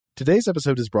Today's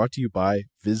episode is brought to you by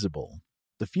Visible.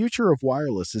 The future of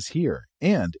wireless is here,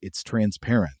 and it's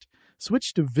transparent.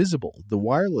 Switch to Visible, the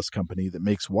wireless company that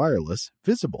makes wireless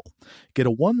visible. Get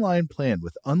a one-line plan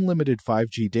with unlimited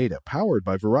 5G data powered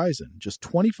by Verizon, just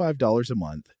 $25 a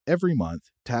month, every month,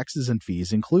 taxes and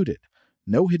fees included.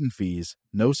 No hidden fees,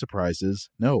 no surprises,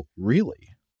 no, really.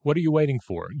 What are you waiting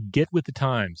for? Get with the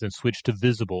times and switch to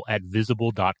Visible at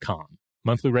Visible.com.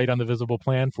 Monthly rate on the Visible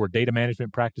plan for data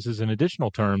management practices and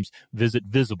additional terms, visit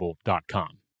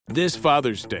Visible.com. This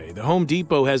Father's Day, the Home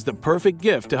Depot has the perfect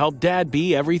gift to help Dad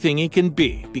be everything he can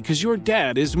be, because your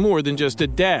dad is more than just a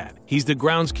dad. He's the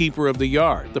groundskeeper of the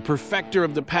yard, the perfecter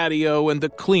of the patio, and the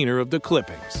cleaner of the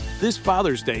clippings. This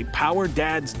Father's Day, power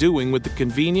Dad's doing with the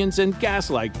convenience and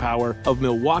gas-like power of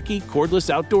Milwaukee cordless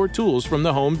outdoor tools from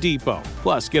the Home Depot.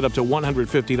 Plus, get up to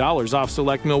 $150 off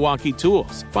select Milwaukee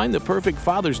tools. Find the perfect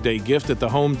Father's Day gift at the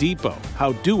Home Depot.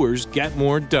 How doers get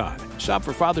more done. Shop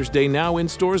for Father's Day now in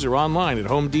stores or online at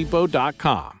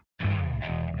HomeDepot.com.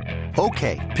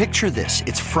 Okay, picture this.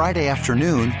 It's Friday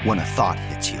afternoon when a thought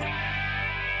hits you.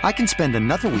 I can spend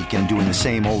another weekend doing the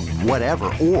same old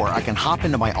whatever, or I can hop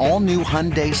into my all-new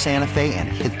Hyundai Santa Fe and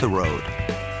hit the road.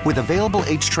 With available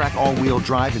H-Track all-wheel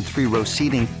drive and 3-row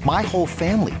seating, my whole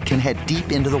family can head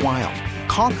deep into the wild.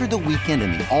 Conquer the weekend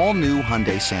in the all-new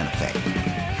Hyundai Santa Fe.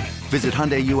 Visit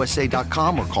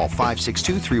HyundaiUSA.com or call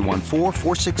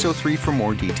 562-314-4603 for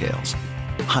more details.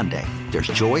 Hyundai, there's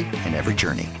joy in every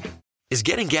journey. Is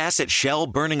getting gas at Shell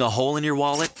burning a hole in your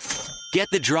wallet? Get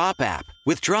the Drop app.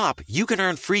 With Drop, you can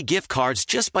earn free gift cards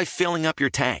just by filling up your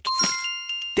tank.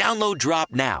 Download Drop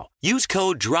now. Use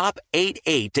code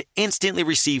DROP88 to instantly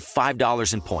receive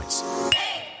 $5 in points.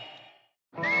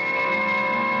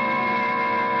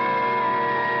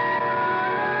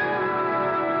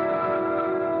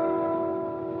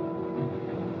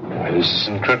 This is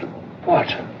incredible. What?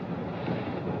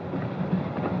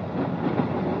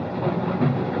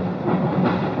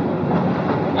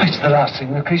 It's the last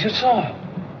thing the creature saw.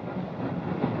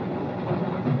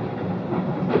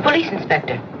 The police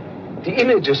inspector. The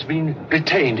image has been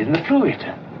retained in the fluid.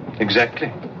 Exactly.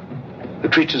 The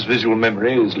creature's visual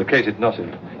memory is located not in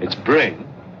its brain,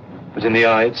 but in the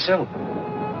eye itself.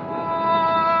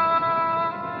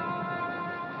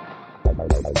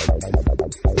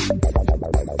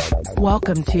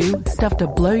 Welcome to Stuff to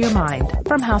Blow Your Mind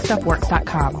from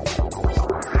HowStuffWorks.com.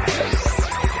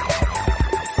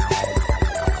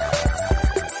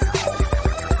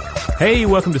 Hey,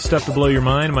 welcome to Stuff to Blow Your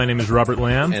Mind. My name is Robert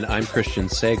Lamb. And I'm Christian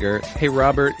Sager. Hey,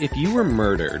 Robert, if you were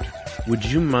murdered, would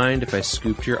you mind if I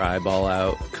scooped your eyeball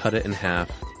out, cut it in half,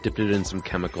 dipped it in some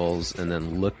chemicals, and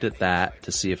then looked at that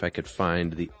to see if I could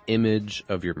find the image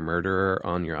of your murderer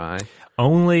on your eye?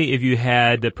 Only if you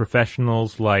had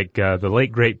professionals like the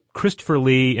late, great Christopher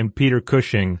Lee and Peter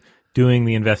Cushing doing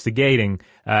the investigating,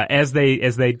 as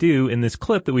they do in this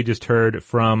clip that we just heard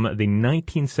from the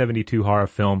 1972 horror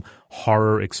film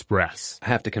Horror Express. I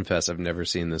have to confess, I've never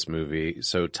seen this movie,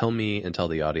 so tell me and tell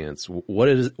the audience,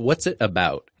 what's it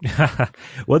about?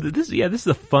 Well, this is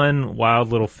a fun,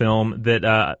 wild little film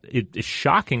that it is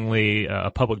shockingly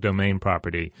a public domain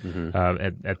property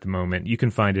at the moment. You can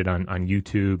find it on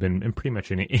YouTube and pretty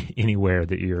much anywhere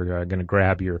that you're going to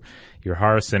grab your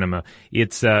horror cinema.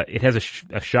 It has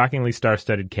a shockingly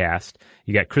star-studded cast.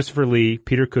 You got Christopher Lee,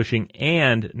 Peter Cushing,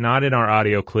 and not in our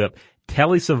audio clip,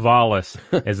 Telly Savalas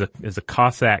as a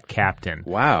Cossack captain.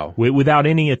 Wow! Without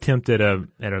any attempt at a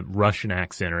Russian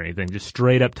accent or anything, just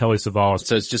straight up Telly Savalas.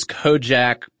 So it's just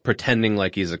Kojak pretending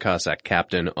like he's a Cossack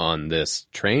captain on this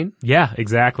train. Yeah,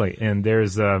 exactly. And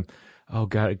there's oh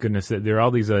God, goodness, there are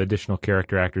all these additional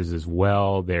character actors as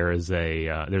well. There's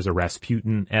a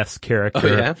Rasputin-esque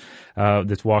character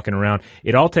that's walking around.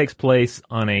 It all takes place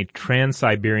on a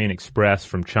Trans-Siberian Express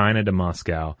from China to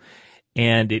Moscow.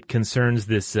 And it concerns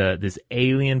this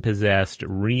alien-possessed,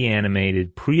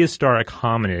 reanimated, prehistoric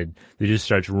hominid that just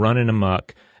starts running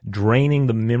amok, draining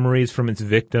the memories from its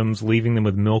victims, leaving them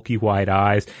with milky white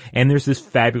eyes. And there's this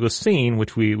fabulous scene,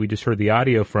 which we just heard the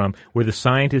audio from, where the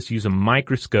scientists use a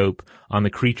microscope on the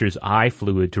creature's eye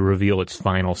fluid to reveal its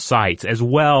final sights, as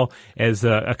well as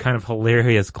a kind of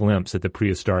hilarious glimpse at the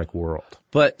prehistoric world.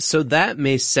 But so that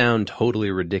may sound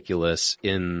totally ridiculous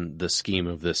in the scheme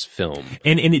of this film.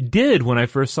 And it did when I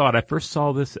first saw it. I first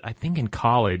saw this, I think, in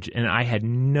college, and I had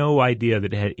no idea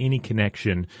that it had any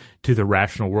connection to the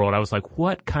rational world. I was like,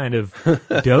 what kind of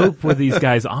dope were these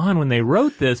guys on when they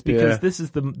wrote this? Because this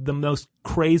is the most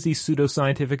crazy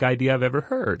pseudoscientific idea I've ever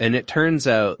heard. And it turns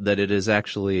out that it is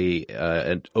actually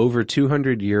an over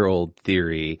 200-year-old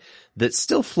theory that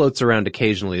still floats around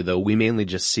occasionally, though we mainly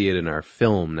just see it in our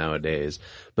film nowadays.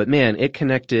 But man, it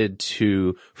connected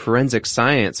to forensic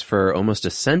science for almost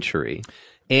a century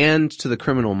and to the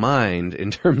criminal mind in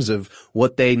terms of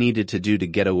what they needed to do to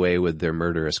get away with their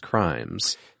murderous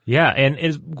crimes. Yeah, and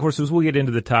of course, as we get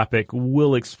into the topic,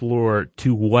 we'll explore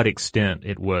to what extent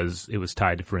it was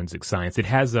tied to forensic science. It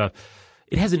has an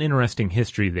interesting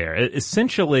history there.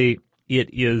 Essentially, it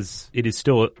is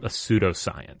still a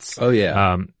pseudoscience. Oh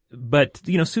yeah. But,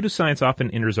 pseudoscience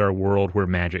often enters our world where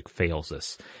magic fails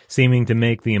us, seeming to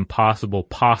make the impossible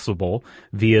possible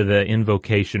via the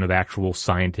invocation of actual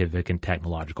scientific and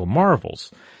technological marvels.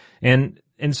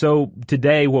 And so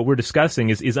today what we're discussing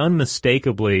is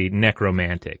unmistakably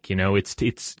necromantic.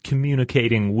 It's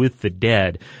communicating with the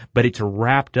dead, but it's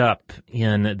wrapped up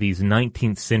in these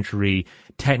 19th century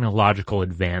technological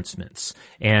advancements.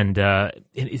 And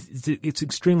it's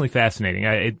extremely fascinating.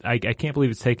 I can't believe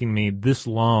it's taking me this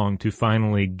long to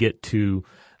finally get to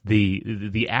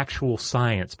the actual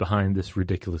science behind this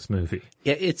ridiculous movie.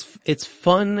 Yeah, it's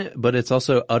fun, but it's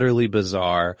also utterly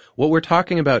bizarre. What we're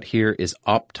talking about here is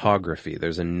optography.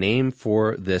 There's a name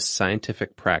for this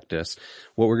scientific practice.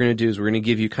 What we're going to do is we're going to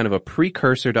give you kind of a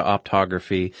precursor to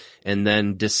optography and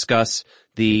then discuss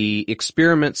the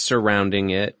experiments surrounding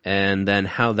it and then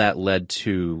how that led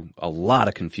to a lot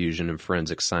of confusion in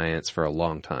forensic science for a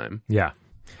long time. Yeah.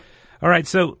 All right,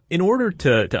 so in order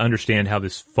to understand how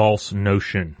this false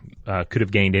notion could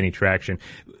have gained any traction,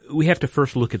 we have to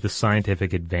first look at the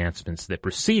scientific advancements that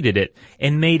preceded it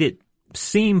and made it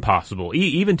seem possible,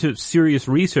 even to serious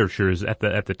researchers at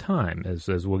the time, as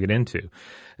we'll get into.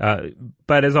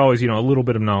 But as always, a little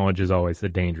bit of knowledge is always a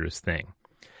dangerous thing.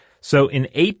 So in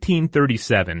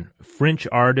 1837, French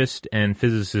artist and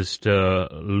physicist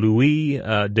Louis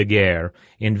Daguerre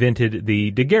invented the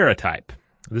daguerreotype.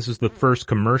 This is the first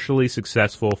commercially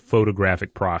successful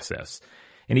photographic process.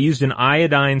 And he used an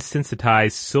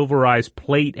iodine-sensitized silverized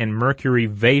plate and mercury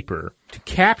vapor to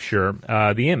capture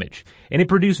the image. And it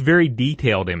produced very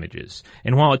detailed images.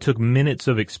 And while it took minutes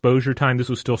of exposure time, this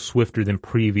was still swifter than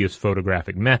previous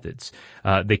photographic methods.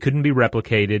 They couldn't be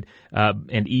replicated,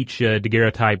 and each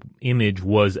daguerreotype image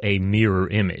was a mirror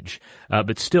image.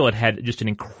 But still, it had just an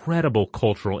incredible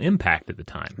cultural impact at the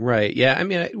time. Right. Yeah. I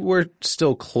mean, we're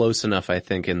still close enough, I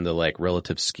think, in the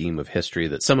relative scheme of history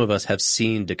that some of us have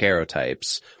seen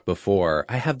daguerreotypes before.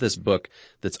 I have this book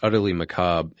that's utterly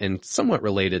macabre and somewhat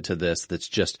related to this, that's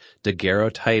just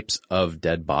daguerreotypes of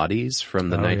dead bodies from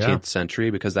the 19th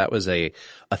century, because that was a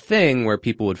thing where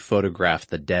people would photograph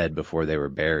the dead before they were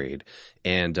buried.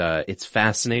 And it's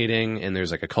fascinating, and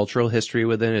there's a cultural history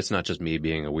within it. It's not just me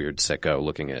being a weird sicko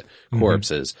looking at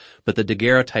corpses, but the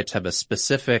daguerreotypes have a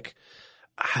specific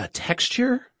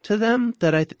texture to them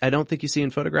that I don't think you see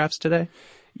in photographs today.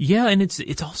 Yeah, and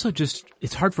it's also just,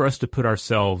 it's hard for us to put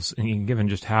ourselves, and given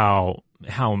just how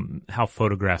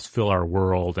photographs fill our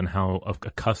world and how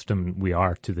accustomed we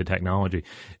are to the technology,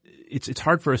 it's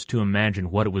hard for us to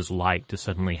imagine what it was like to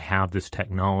suddenly have this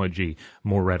technology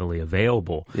more readily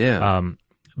available. Yeah.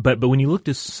 But when you look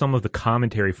to some of the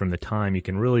commentary from the time, you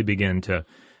can really begin to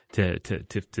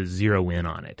zero in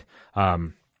on it.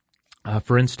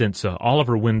 For instance,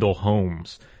 Oliver Wendell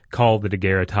Holmes called the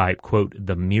daguerreotype, quote,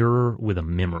 the mirror with a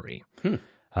memory,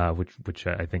 which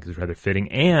I think is rather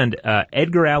fitting. And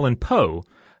Edgar Allan Poe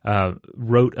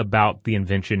wrote about the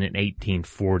invention in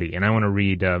 1840, and I want to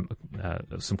read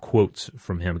some quotes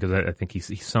from him because I think he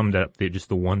summed up just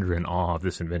the wonder and awe of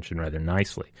this invention rather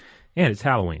nicely. And it's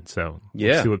Halloween, so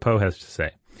let's see what Poe has to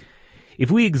say. If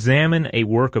we examine a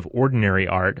work of ordinary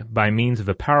art by means of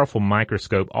a powerful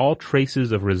microscope, all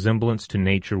traces of resemblance to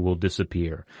nature will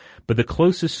disappear. But the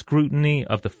closest scrutiny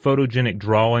of the photogenic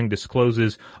drawing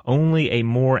discloses only a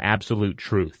more absolute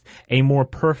truth, a more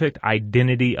perfect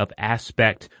identity of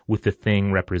aspect with the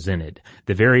thing represented.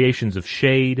 The variations of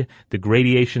shade, the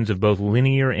gradations of both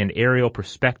linear and aerial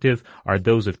perspective are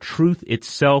those of truth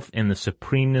itself and the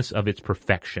supremeness of its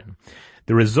perfection.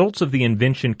 The results of the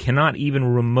invention cannot even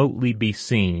remotely be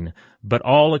seen, but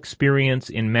all experience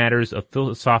in matters of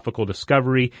philosophical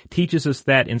discovery teaches us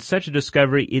that in such a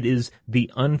discovery it is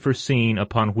the unforeseen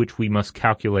upon which we must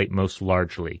calculate most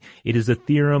largely. It is a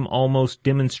theorem almost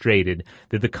demonstrated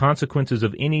that the consequences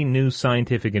of any new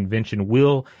scientific invention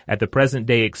will at the present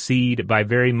day exceed by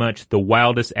very much the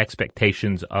wildest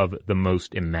expectations of the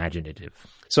most imaginative.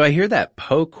 So I hear that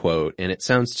Poe quote, and it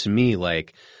sounds to me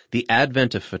like the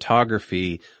advent of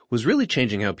photography was really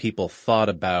changing how people thought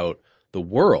about the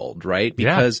world, right?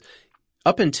 Because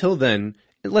up until then,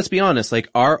 let's be honest,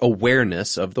 our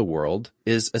awareness of the world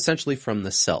is essentially from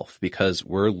the self, because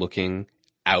we're looking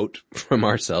out from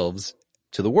ourselves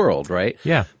to the world, right?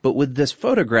 Yeah. But with this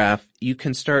photograph, you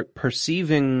can start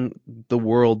perceiving the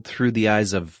world through the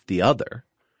eyes of the other.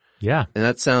 Yeah. And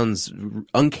that sounds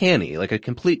uncanny, like a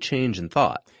complete change in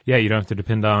thought. Yeah, you don't have to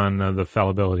depend on the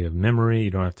fallibility of memory. You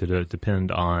don't have to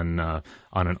depend on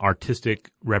an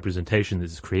artistic representation that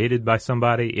is created by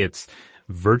somebody. It's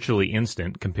virtually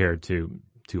instant compared to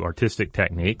artistic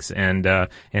techniques, and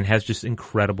has just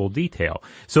incredible detail.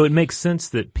 So it makes sense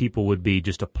that people would be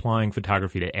just applying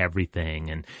photography to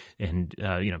everything, and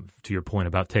to your point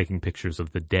about taking pictures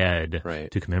of the dead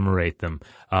to commemorate them.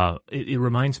 It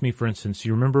reminds me, for instance,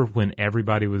 you remember when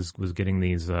everybody was getting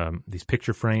these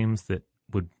picture frames that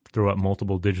would throw up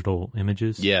multiple digital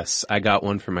images? Yes, I got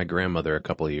one for my grandmother a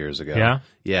couple of years ago. Yeah?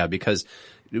 Yeah, because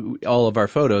all of our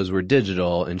photos were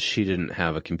digital and she didn't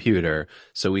have a computer.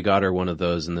 So we got her one of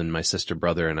those, and then my sister,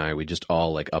 brother, and I, we just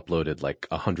all uploaded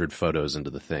 100 photos into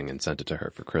the thing and sent it to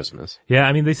her for Christmas. Yeah,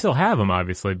 I mean, they still have them,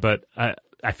 obviously, but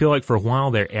I feel like for a while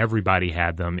there, everybody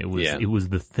had them. It was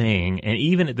the thing. And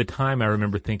even at the time, I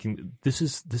remember thinking, this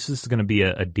is going to be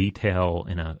a detail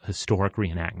in a historic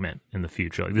reenactment in the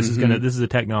future. Like, this is a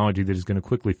technology that is going to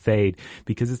quickly fade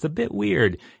because it's a bit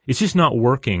weird. It's just not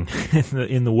working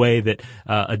in the way that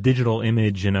a digital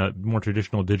image in a more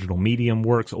traditional digital medium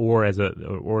works, or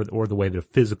or the way that a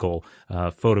physical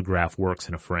photograph works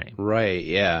in a frame. Right.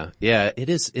 Yeah. Yeah. It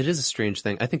is a strange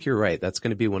thing. I think you're right. That's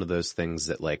going to be one of those things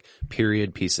that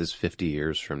period pieces 50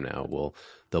 years from now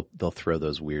they'll throw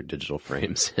those weird digital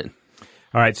frames in.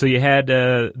 All right, so you had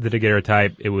the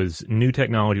daguerreotype. It was new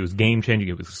technology. It was game changing.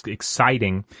 It was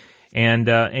exciting,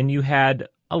 and you had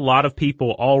a lot of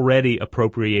people already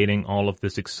appropriating all of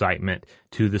this excitement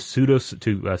to the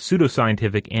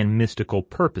pseudoscientific and mystical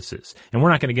purposes. And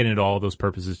we're not going to get into all of those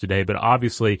purposes today, but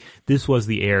obviously this was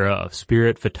the era of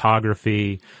spirit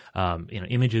photography,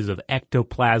 images of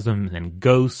ectoplasm and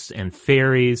ghosts and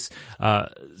fairies.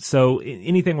 So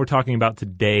anything we're talking about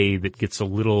today that gets a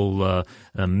little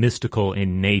mystical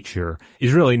in nature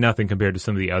is really nothing compared to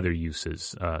some of the other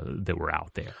uses that were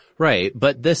out there. Right,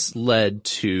 but this led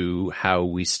to how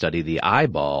we study the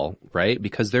eyeball, right?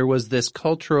 Because there was this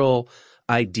cultural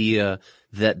idea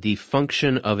that the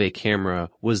function of a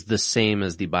camera was the same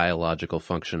as the biological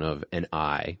function of an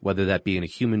eye, whether that be in a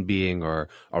human being or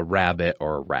a rabbit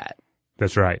or a rat.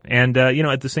 That's right. And,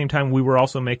 at the same time, we were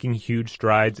also making huge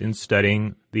strides in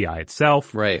studying the eye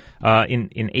itself. Right. In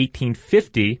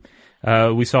 1850,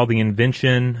 we saw the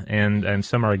invention, and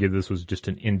some argue this was just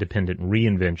an independent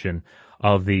reinvention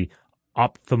of the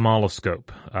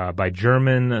ophthalmoscope by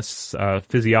German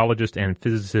physiologist and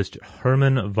physicist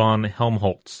Hermann von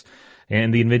Helmholtz.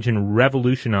 And the invention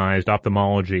revolutionized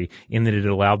ophthalmology in that it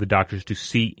allowed the doctors to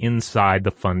see inside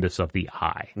the fundus of the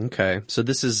eye. Okay. So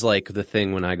this is like the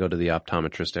thing when I go to the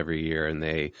optometrist every year and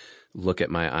they look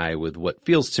at my eye with what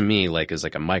feels to me is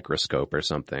like a microscope or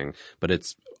something, but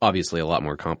it's obviously a lot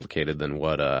more complicated than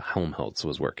what Helmholtz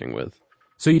was working with.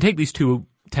 So you take these two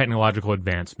technological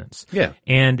advancements. Yeah.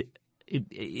 And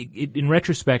in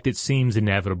retrospect, it seems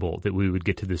inevitable that we would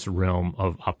get to this realm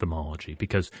of ophthalmology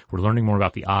because we're learning more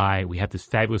about the eye. We have this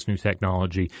fabulous new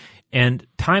technology. And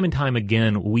time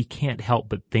again, we can't help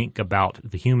but think about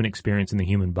the human experience in the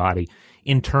human body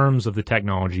in terms of the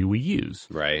technology we use.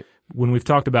 Right. When we've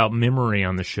talked about memory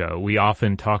on the show, we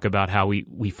often talk about how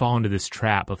we fall into this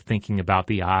trap of thinking about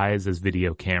the eyes as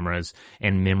video cameras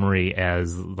and memory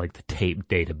as like the tape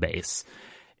database.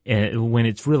 When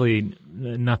it's really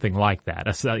nothing like that,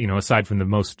 aside from the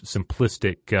most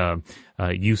simplistic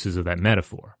uses of that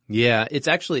metaphor. Yeah, it's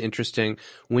actually interesting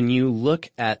when you look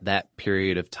at that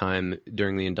period of time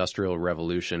during the Industrial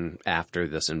Revolution after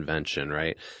this invention,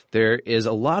 right? There is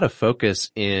a lot of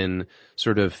focus in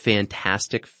sort of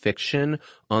fantastic fiction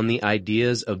on the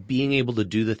ideas of being able to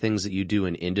do the things that you do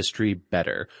in industry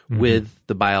better with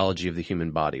the biology of the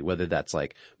human body, whether that's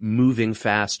like moving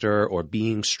faster or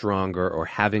being stronger or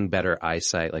having better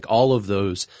eyesight, like all of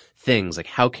those things. Like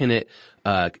how can it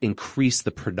increase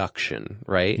the production,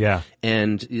 right? Yeah.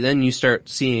 And then you start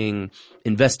seeing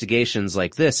investigations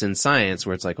like this in science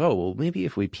where it's like, oh, well, maybe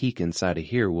if we peek inside of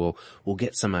here, we'll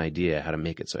get some idea how to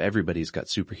make it so everybody's got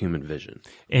superhuman vision.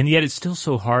 And yet it's still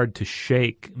so hard to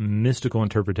shake mystical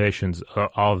interpretations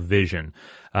of vision.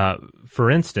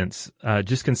 For instance,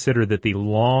 just consider that the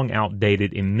long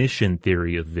outdated emission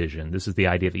theory of vision, this is the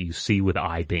idea that you see with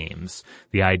eye beams,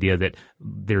 the idea that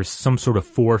there's some sort of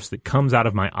force that comes out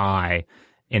of my eye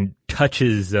and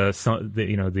touches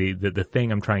the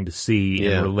thing I'm trying to see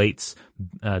and relates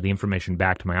the information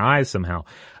back to my eyes somehow.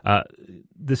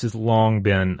 this has long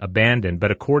been abandoned,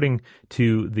 but according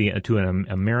to an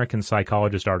American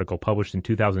psychologist article published in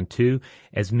 2002,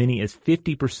 as many as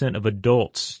 50% of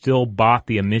adults still bought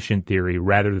the emission theory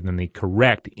rather than the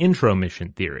correct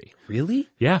intromission theory. Really?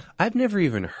 Yeah. I've never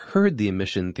even heard the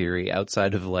emission theory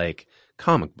outside of like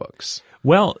comic books.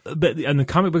 Well, and the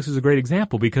comic books is a great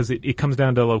example because it comes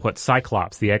down to like, what,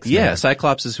 Cyclops, the X-Men. Yeah,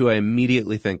 Cyclops is who I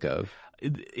immediately think of.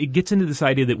 It gets into this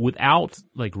idea that without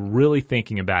like really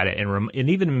thinking about it, and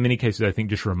even in many cases, I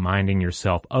think just reminding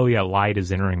yourself, oh yeah, light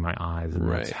is entering my eyes,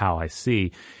 and that's how I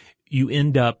see. You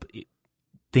end up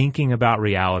thinking about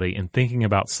reality and thinking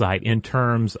about sight in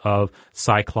terms of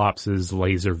Cyclops's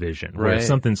laser vision. Where if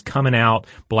something's coming out,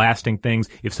 blasting things,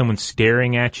 if someone's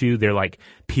staring at you, they're like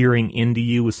peering into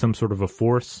you with some sort of a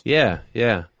force. Yeah,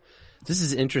 yeah. This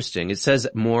is interesting. It says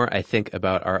more, I think,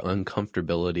 about our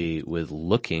uncomfortability with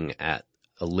looking at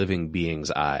a living being's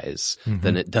eyes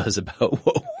than it does about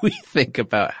what we think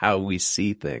about how we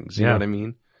see things. You know what I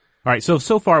mean? All right. So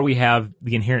far we have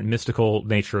the inherent mystical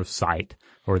nature of sight,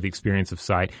 or the experience of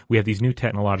sight. We have these new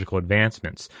technological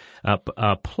advancements.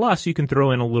 Plus you can throw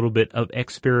in a little bit of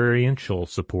experiential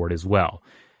support as well.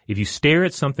 If you stare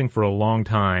at something for a long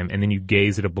time and then you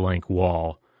gaze at a blank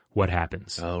wall, what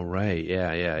happens? Oh, right.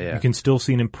 Yeah. You can still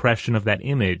see an impression of that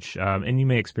image, and you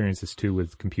may experience this too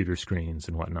with computer screens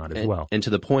and whatnot as well. And to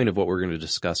the point of what we're going to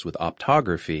discuss with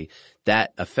optography,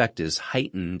 that effect is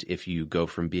heightened if you go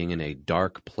from being in a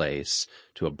dark place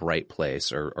to a bright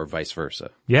place or vice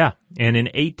versa. Yeah. And in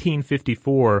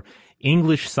 1854,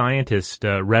 English scientist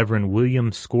Reverend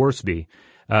William Scoresby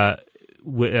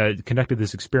conducted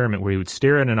this experiment where he would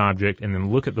stare at an object and then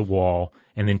look at the wall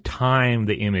and then time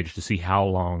the image to see how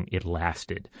long it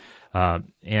lasted.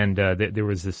 There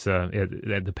was this,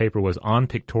 the paper was on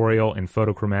pictorial and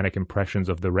photochromatic impressions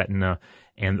of the retina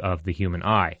and of the human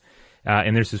eye.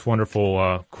 And there's this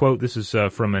wonderful quote. This is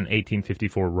from an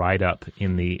 1854 write-up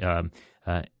in the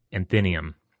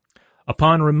Athenaeum.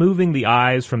 Upon removing the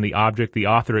eyes from the object, the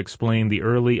author explained the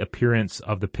early appearance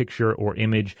of the picture or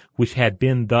image which had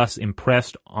been thus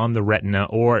impressed on the retina,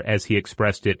 or, as he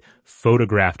expressed it,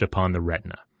 photographed upon the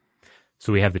retina.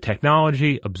 So we have the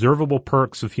technology, observable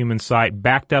perks of human sight,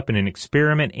 backed up in an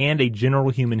experiment and a general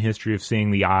human history of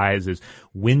seeing the eyes as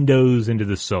windows into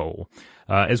the soul,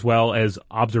 as well as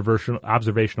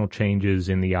observational changes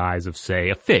in the eyes of, say,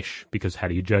 a fish. Because how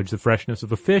do you judge the freshness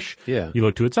of a fish? Yeah. You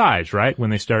look to its eyes, right?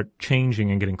 When they start changing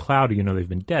and getting cloudy, you know they've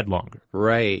been dead longer.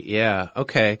 Right, yeah.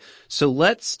 Okay, so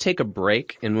let's take a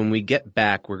break, and when we get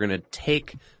back, we're going to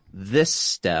take this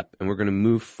step and we're going to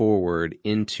move forward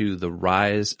into the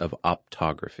rise of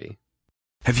optography.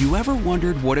 Have you ever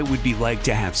wondered what it would be like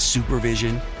to have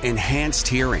supervision, enhanced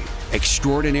hearing,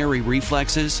 extraordinary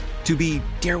reflexes, to be,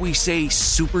 dare we say,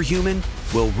 superhuman?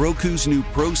 Well, Roku's new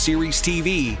Pro Series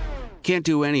TV can't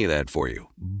do any of that for you.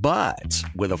 But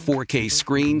with a 4K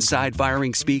screen,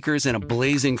 side-firing speakers, and a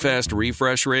blazing fast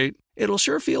refresh rate, it'll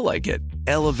sure feel like it.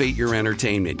 Elevate your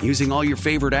entertainment using all your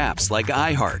favorite apps like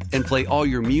iHeart and play all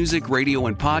your music, radio,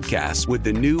 and podcasts with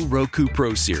the new Roku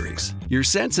Pro Series. Your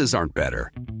senses aren't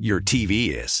better. Your TV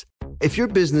is. If your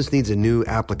business needs a new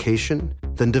application,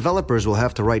 then developers will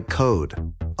have to write code.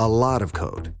 A lot of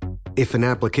code. If an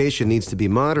application needs to be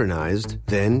modernized,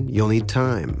 then you'll need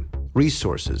time,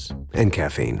 resources, and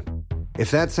caffeine. If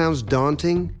that sounds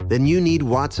daunting, then you need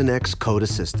Watson X Code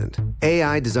Assistant.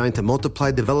 AI designed to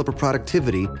multiply developer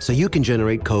productivity so you can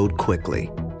generate code quickly.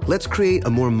 Let's create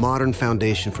a more modern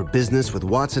foundation for business with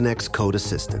Watson X Code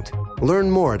Assistant.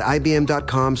 Learn more at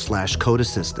ibm.com/code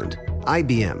assistant.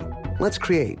 IBM. Let's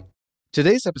create.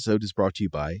 Today's episode is brought to you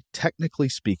by Technically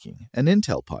Speaking, an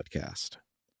Intel podcast.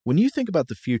 When you think about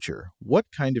the future, what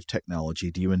kind of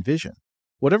technology do you envision?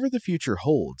 Whatever the future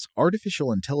holds,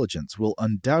 artificial intelligence will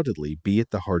undoubtedly be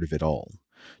at the heart of it all.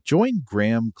 Join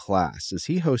Graham Class as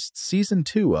he hosts Season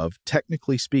 2 of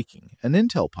Technically Speaking, an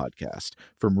Intel podcast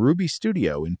from Ruby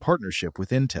Studio in partnership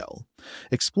with Intel.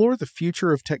 Explore the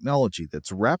future of technology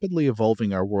that's rapidly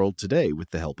evolving our world today with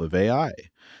the help of AI.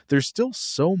 There's still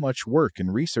so much work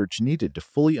and research needed to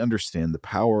fully understand the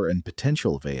power and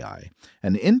potential of AI,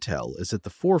 and Intel is at the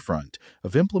forefront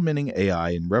of implementing AI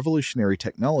in revolutionary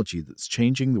technology that's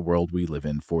changing the world we live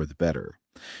in for the better.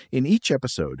 In each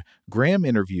episode, Graham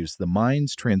interviews the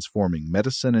minds transforming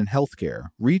medicine and healthcare,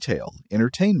 retail,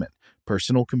 entertainment,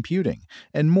 personal computing,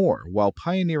 and more while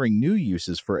pioneering new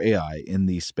uses for AI in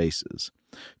these spaces.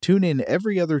 Tune in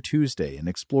every other Tuesday and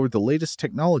explore the latest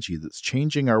technology that's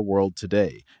changing our world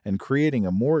today and creating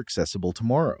a more accessible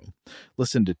tomorrow.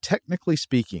 Listen to Technically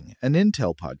Speaking, an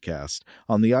Intel podcast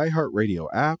on the iHeartRadio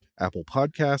app, Apple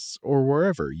Podcasts, or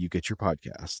wherever you get your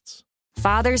podcasts.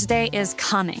 Father's Day is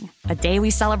coming, a day we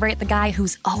celebrate the guy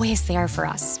who's always there for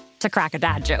us. To crack a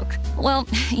dad joke. Well,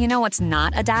 you know what's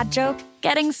not a dad joke?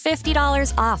 Getting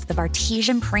 $50 off the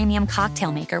Bartesian Premium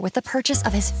Cocktail Maker with the purchase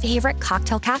of his favorite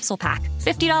cocktail capsule pack.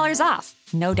 $50 off.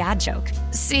 No dad joke.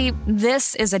 See,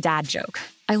 this is a dad joke.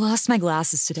 I lost my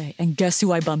glasses today, and guess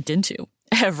who I bumped into?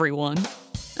 Everyone.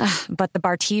 But the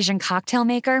Bartesian Cocktail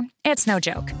Maker, it's no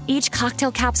joke. Each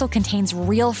cocktail capsule contains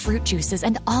real fruit juices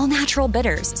and all-natural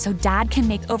bitters, so Dad can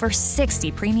make over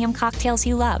 60 premium cocktails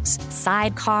he loves.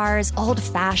 Sidecars, old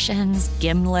fashions,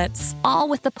 gimlets, all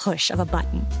with the push of a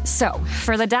button. So,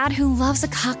 for the dad who loves a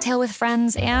cocktail with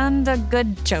friends and a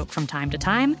good joke from time to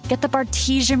time, get the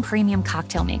Bartesian Premium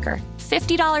Cocktail Maker.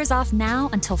 $50 off now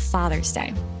until Father's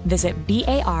Day. Visit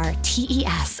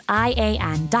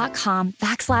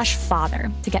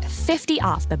BARTESIAN.com/father to get 50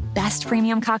 off the best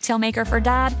premium cocktail maker for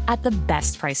dad at the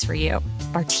best price for you.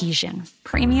 Bartesian.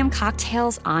 Premium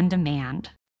cocktails on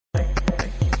demand. All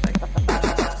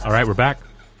right, we're back.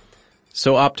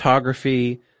 So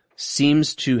optography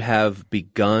seems to have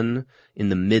begun in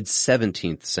the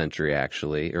mid-17th century,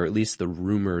 actually, or at least the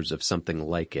rumors of something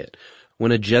like it,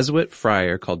 when a Jesuit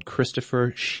friar called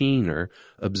Christopher Schiener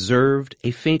observed a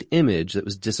faint image that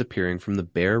was disappearing from the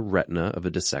bare retina of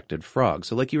a dissected frog.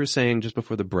 So like you were saying just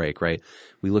before the break, right,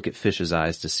 we look at fish's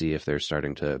eyes to see if they're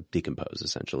starting to decompose,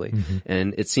 essentially. Mm-hmm.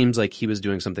 And it seems like he was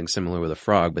doing something similar with a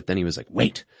frog, but then he was like,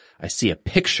 wait, I see a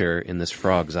picture in this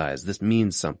frog's eyes. This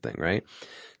means something, right?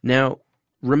 Now,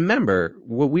 remember,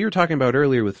 what we were talking about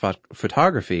earlier with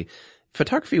photography,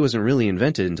 photography wasn't really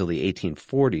invented until the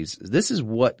 1840s. This is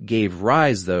what gave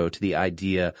rise, though, to the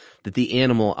idea that the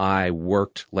animal eye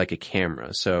worked like a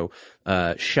camera. So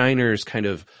Schiener's kind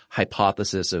of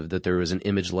hypothesis of that there was an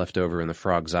image left over in the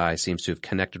frog's eye seems to have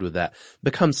connected with that,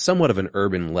 becomes somewhat of an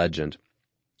urban legend.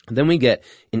 Then we get,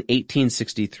 in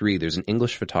 1863, there's an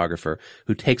English photographer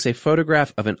who takes a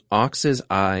photograph of an ox's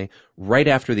eye right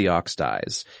after the ox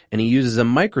dies, and he uses a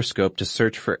microscope to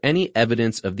search for any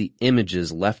evidence of the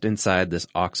images left inside this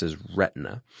ox's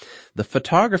retina. The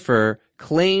photographer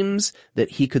claims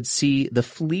that he could see the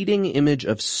fleeting image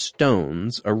of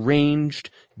stones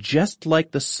arranged just like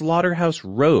the slaughterhouse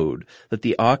road that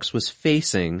the ox was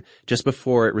facing just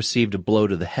before it received a blow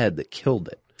to the head that killed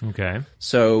it. Okay.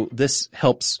 So this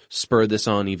helps spur this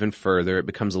on even further. It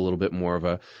becomes a little bit more of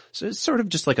a, so it's sort of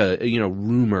just like a,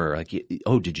 rumor, like,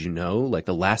 oh, did you know? Like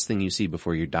the last thing you see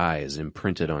before you die is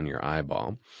imprinted on your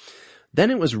eyeball.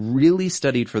 Then it was really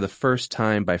studied for the first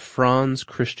time by Franz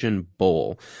Christian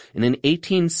Boll. And in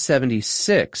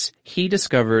 1876, he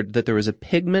discovered that there was a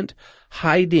pigment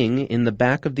hiding in the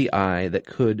back of the eye that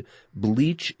could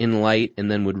bleach in light and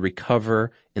then would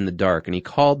recover in the dark. And he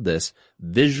called this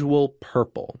visual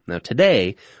purple. Now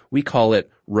today, we call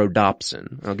it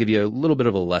rhodopsin. I'll give you a little bit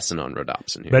of a lesson on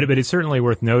rhodopsin here. But it's certainly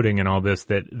worth noting in all this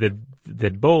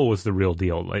that Boll was the real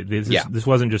deal. Like this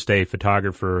wasn't just a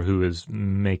photographer who is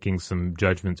making some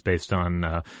judgments based on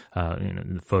the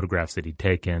photographs that he'd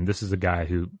taken. This is a guy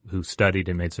who studied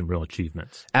and made some real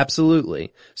achievements.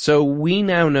 Absolutely. So we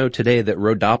now know today that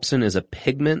rhodopsin is a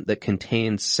pigment that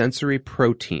contains sensory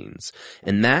proteins,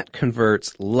 and that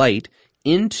converts light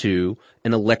into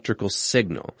an electrical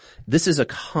signal. This is a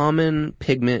common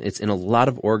pigment. It's in a lot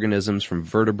of organisms, from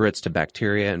vertebrates to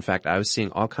bacteria. In fact, I was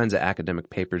seeing all kinds of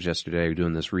academic papers yesterday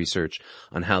doing this research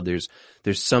on how there's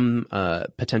some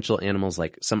potential animals,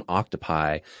 like some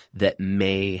octopi, that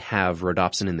may have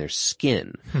rhodopsin in their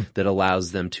skin that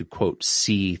allows them to, quote,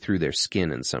 see through their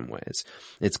skin in some ways.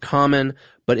 It's common,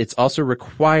 but it's also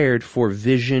required for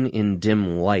vision in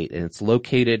dim light, and it's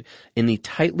located in the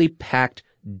tightly packed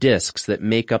discs that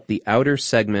make up the outer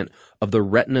segment of the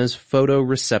retina's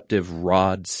photoreceptive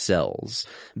rod cells.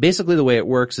 Basically, the way it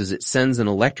works is it sends an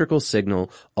electrical signal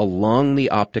along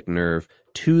the optic nerve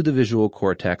to the visual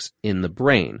cortex in the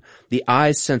brain. The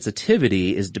eye's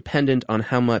sensitivity is dependent on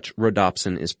how much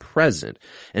rhodopsin is present,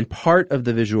 and part of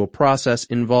the visual process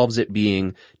involves it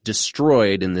being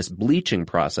destroyed in this bleaching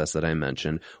process that I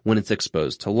mentioned when it's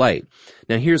exposed to light.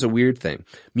 Now here's a weird thing.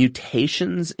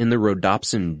 Mutations in the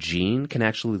rhodopsin gene can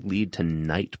actually lead to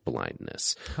night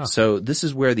blindness. So this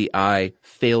is where the eye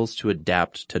fails to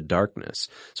adapt to darkness.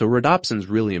 So rhodopsin is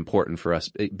really important for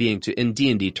us, being to, in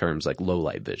D&D terms, like low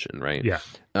light vision, right? Yeah.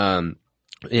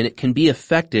 And it can be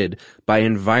affected by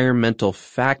environmental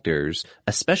factors,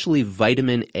 especially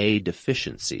vitamin A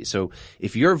deficiency. So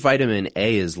if your vitamin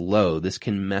A is low, this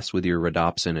can mess with your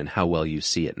rhodopsin and how well you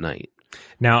see at night.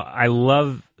 Now, I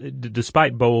love,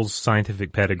 despite Bohl's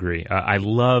scientific pedigree, I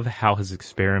love how his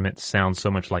experiments sound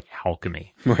so much like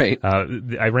alchemy. Right.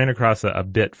 I ran across a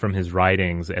bit from his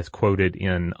writings as quoted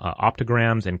in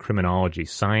Optograms and Criminology,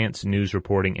 Science, News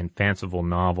Reporting, and Fanciful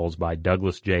Novels by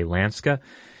Douglas J. Lanska.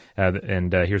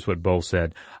 Here's what Bohl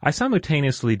said. I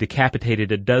simultaneously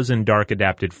decapitated a dozen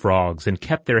dark-adapted frogs and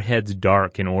kept their heads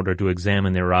dark in order to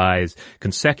examine their eyes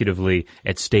consecutively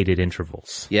at stated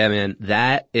intervals. Yeah, man,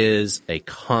 that is a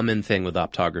common thing with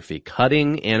optography.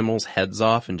 Cutting animals' heads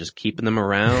off and just keeping them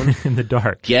around. In the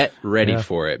dark. Get ready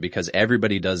for it, because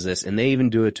everybody does this, and they even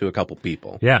do it to a couple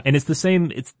people. Yeah, and it's the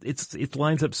same, it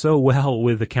lines up so well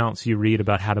with accounts you read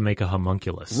about how to make a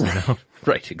homunculus, you know?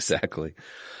 Right, exactly.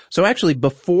 So actually,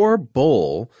 before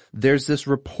Bohl, there's this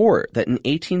report that in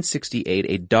 1868,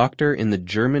 a doctor in the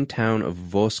German town of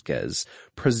Vosges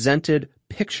presented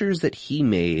pictures that he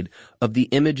made of the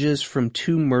images from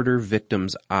two murder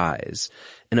victims' eyes.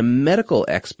 And a medical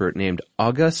expert named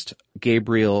Auguste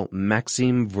Gabriel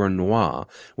Maxime Vernois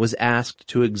was asked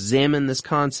to examine this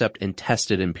concept and test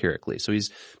it empirically. So he's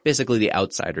basically the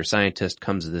outsider scientist,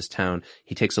 comes to this town,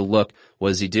 he takes a look. What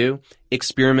does he do?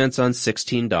 Experiments on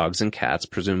 16 dogs and cats,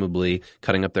 presumably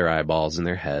cutting up their eyeballs and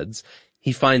their heads.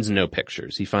 He finds no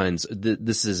pictures. He finds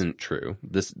this isn't true.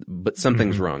 But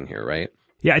something's wrong here, right?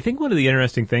 Yeah, I think one of the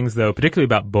interesting things, though, particularly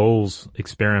about Bohl's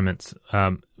experiments,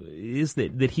 is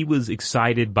that he was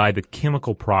excited by the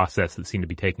chemical process that seemed to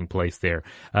be taking place there,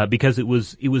 because it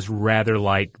was rather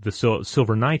like the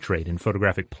silver nitrate in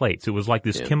photographic plates. It was like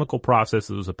this chemical process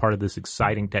that was a part of this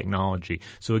exciting technology.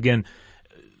 So again,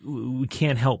 we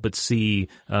can't help but see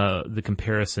the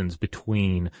comparisons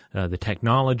between the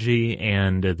technology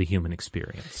and the human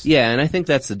experience. Yeah, and I think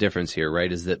that's the difference here,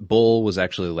 right? Is that Bohl was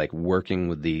actually like working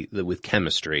with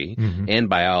chemistry and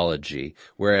biology,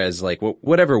 whereas like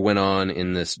whatever went on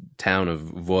in this town of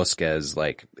Vosges,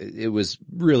 like it was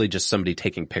really just somebody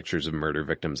taking pictures of murder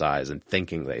victims' eyes and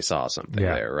thinking they saw something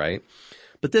there, right?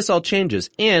 But this all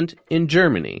changes, and in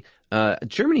Germany.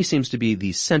 Germany seems to be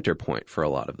the center point for a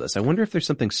lot of this. I wonder if there's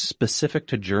something specific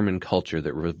to German culture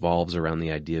that revolves around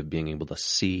the idea of being able to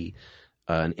see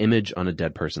an image on a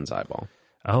dead person's eyeball.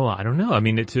 Oh, I don't know. I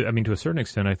mean, to a certain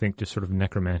extent, I think just sort of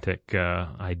necromantic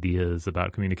ideas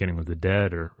about communicating with the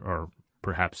dead are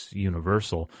perhaps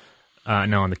universal.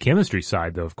 Now, on the chemistry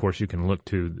side, though, of course, you can look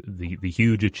to the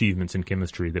huge achievements in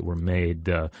chemistry that were made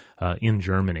in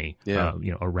Germany,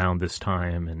 around this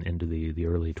time and into the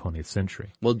early 20th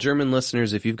century. Well, German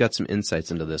listeners, if you've got some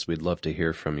insights into this, we'd love to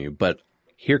hear from you. But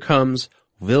here comes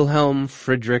Wilhelm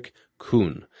Friedrich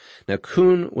Kuhn. Now,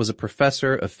 Kuhn was a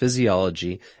professor of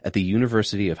physiology at the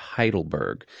University of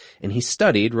Heidelberg, and he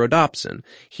studied rhodopsin.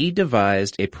 He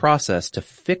devised a process to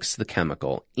fix the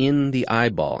chemical in the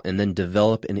eyeball and then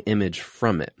develop an image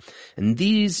from it. And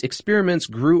these experiments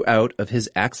grew out of his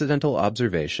accidental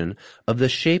observation of the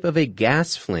shape of a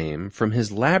gas flame from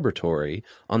his laboratory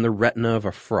on the retina of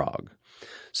a frog.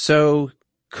 So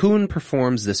Kuhn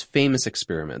performs this famous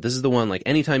experiment. This is the one, like,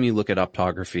 anytime you look at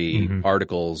optography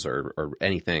articles or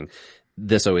anything,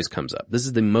 this always comes up. This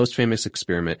is the most famous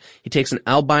experiment. He takes an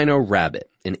albino rabbit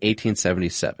in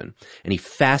 1877, and he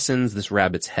fastens this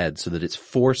rabbit's head so that it's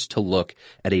forced to look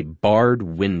at a barred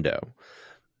window.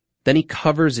 Then he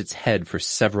covers its head for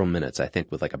several minutes, I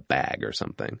think with like a bag or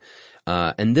something.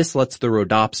 And this lets the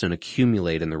rhodopsin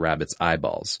accumulate in the rabbit's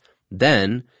eyeballs.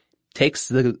 Then takes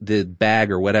the bag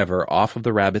or whatever off of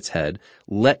the rabbit's head,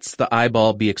 lets the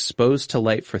eyeball be exposed to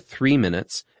light for 3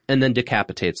 minutes, and then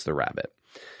decapitates the rabbit.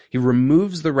 He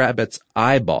removes the rabbit's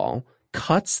eyeball,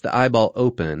 cuts the eyeball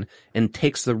open, and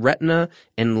takes the retina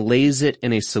and lays it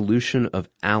in a solution of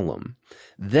alum.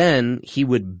 Then he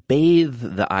would bathe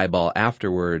the eyeball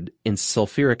afterward in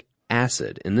sulfuric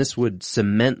acid, and this would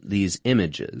cement these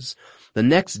images. The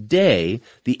next day,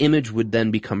 the image would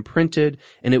then become printed,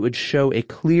 and it would show a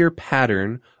clear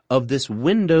pattern of this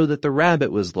window that the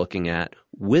rabbit was looking at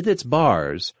with its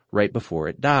bars right before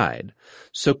it died.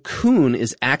 So Kuhn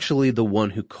is actually the one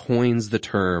who coins the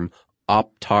term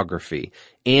optography,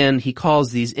 and he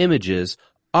calls these images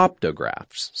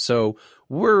optographs. So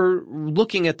we're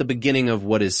looking at the beginning of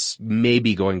what is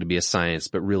maybe going to be a science,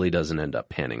 but really doesn't end up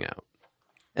panning out.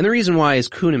 And the reason why is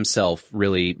Kuhn himself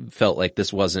really felt like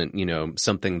this wasn't,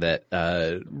 something that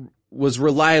was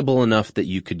reliable enough that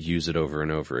you could use it over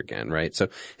and over again, right? So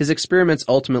his experiments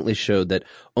ultimately showed that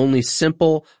only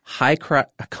simple, high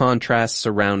contrast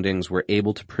surroundings were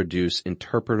able to produce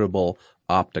interpretable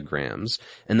optograms,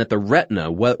 and that the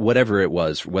retina, whatever it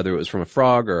was, whether it was from a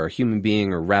frog or a human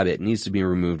being or rabbit, needs to be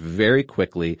removed very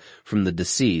quickly from the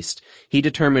deceased. He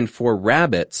determined for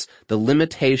rabbits, the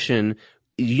limitation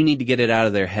you need to get it out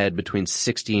of their head between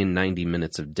 60 and 90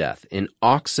 minutes of death. In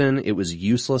oxen, it was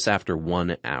useless after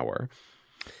 1 hour.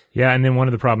 Yeah, and then one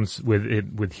of the problems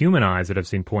with human eyes that I've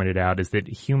seen pointed out is that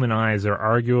human eyes are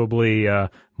arguably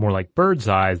more like bird's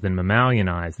eyes than mammalian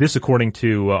eyes. This according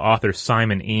to author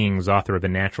Simon Ings, author of A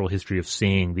Natural History of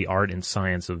Seeing, The Art and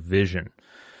Science of Vision.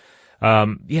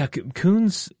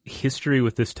 Kuhn's history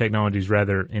with this technology is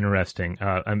rather interesting,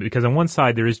 because on one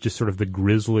side there is just sort of the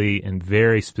grisly and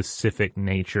very specific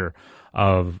nature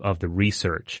of the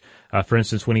research. For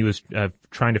instance, when he was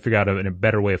trying to figure out a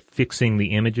better way of fixing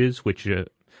the images, which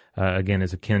again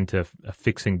is akin to a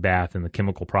fixing bath in the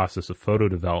chemical process of photo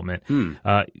development,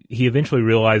 he eventually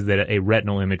realized that a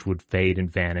retinal image would fade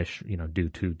and vanish, due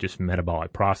to just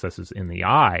metabolic processes in the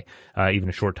eye, even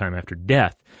a short time after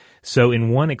death. So in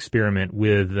one experiment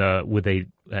with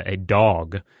a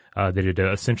dog that had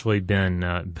essentially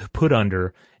been put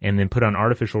under and then put on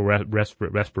artificial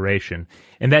respiration,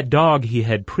 and that dog, he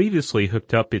had previously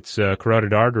hooked up its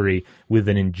carotid artery with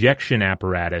an injection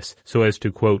apparatus so as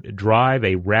to, quote, drive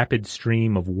a rapid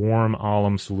stream of warm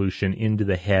alum solution into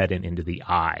the head and into the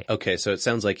eye. Okay, so it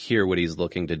sounds like here what he's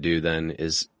looking to do then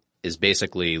is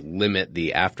basically limit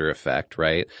the after effect,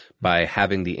 right? By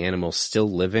having the animal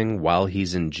still living while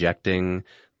he's injecting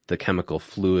the chemical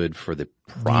fluid for the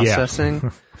processing.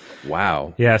 Yeah.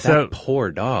 Wow. Yeah. That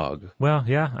poor dog. Well,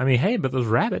 yeah. I mean, hey, but those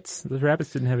rabbits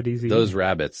didn't have it easy. Those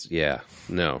rabbits. Yeah.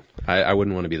 No, I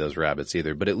wouldn't want to be those rabbits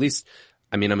either, but at least,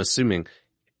 I mean, I'm assuming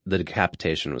the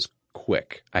decapitation was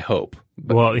quick. I hope.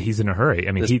 But well, he's in a hurry.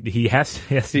 I mean, he has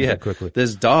to do it quickly.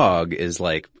 This dog is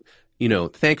like,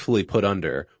 thankfully put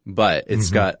under, but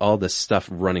it's got all this stuff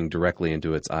running directly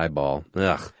into its eyeball.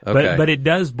 Ugh. Okay. But it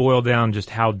does boil down just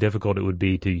how difficult it would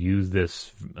be to use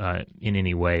this in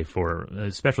any way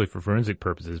especially for forensic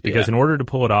purposes. Because in order to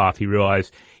pull it off, he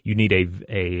realized you need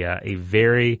a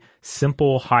very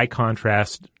simple, high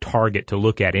contrast target to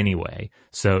look at anyway.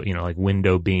 So, like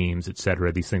window beams, et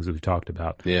cetera, these things that we've talked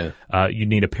about. Yeah. You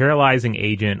need a paralyzing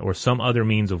agent or some other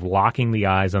means of locking the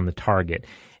eyes on the target.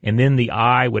 And then the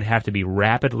eye would have to be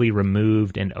rapidly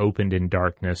removed and opened in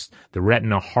darkness, the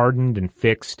retina hardened and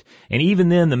fixed, and even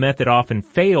then the method often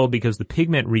failed because the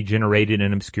pigment regenerated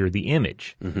and obscured the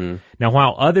image. Mm-hmm. Now,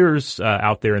 while others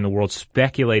out there in the world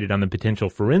speculated on the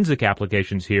potential forensic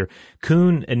applications here,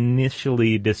 Kuhn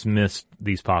initially dismissed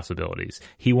these possibilities.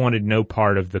 He wanted no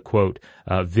part of the, quote,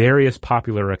 various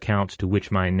popular accounts to which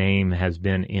my name has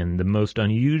been in the most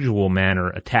unusual manner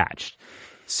attached.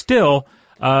 Still,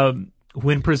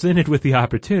 when presented with the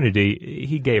opportunity,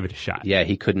 he gave it a shot. Yeah,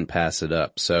 he couldn't pass it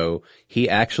up. So he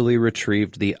actually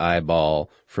retrieved the eyeball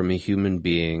from a human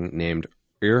being named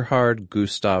Erhard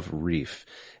Gustav Rief.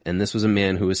 And this was a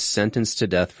man who was sentenced to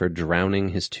death for drowning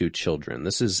his 2 children.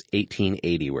 This is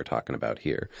 1880 we're talking about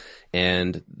here.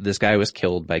 And this guy was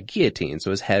killed by guillotine,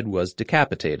 so his head was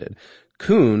decapitated.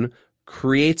 Kuhn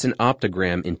creates an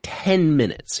optogram in 10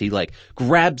 minutes. He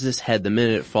grabs this head the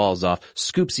minute it falls off,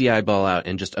 scoops the eyeball out,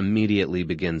 and just immediately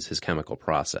begins his chemical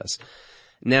process.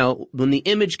 Now, when the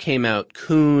image came out,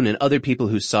 Kuhn and other people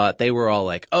who saw it, they were all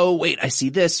like, oh, wait, I see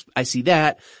this, I see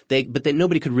that. But then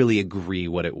nobody could really agree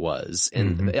what it was.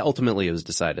 And ultimately it was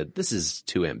decided, this is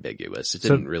too ambiguous. It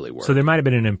didn't really work. So there might have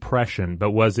been an impression,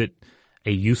 but was it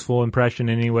a useful impression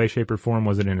in any way, shape, or form?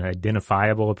 Was it an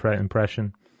identifiable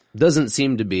impression? Doesn't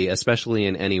seem to be, especially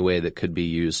in any way that could be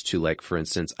used to, for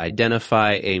instance,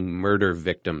 identify a murder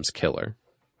victim's killer.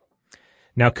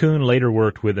 Now, Kuhn later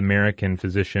worked with American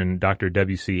physician Dr.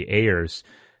 W.C. Ayers,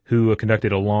 who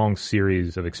conducted a long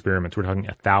series of experiments. We're talking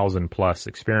 1,000+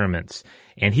 experiments.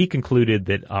 And he concluded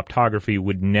that optography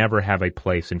would never have a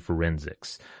place in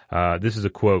forensics. This is a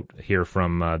quote here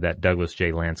from that Douglas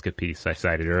J. Lanska piece I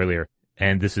cited earlier.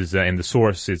 And this is, and the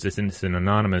source is it's an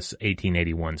anonymous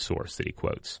 1881 source that he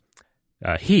quotes.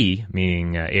 He,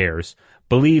 meaning Ayers,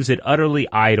 believes it utterly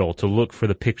idle to look for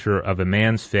the picture of a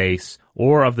man's face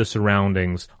or of the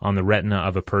surroundings on the retina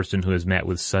of a person who has met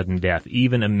with sudden death,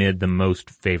 even amid the most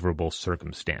favorable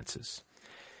circumstances.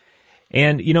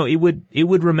 And, it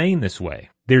would remain this way.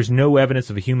 There's no evidence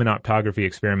of a human optography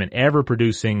experiment ever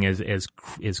producing as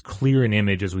clear an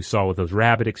image as we saw with those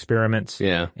rabbit experiments.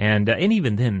 Yeah. And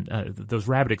even then, those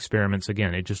rabbit experiments,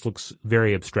 again, it just looks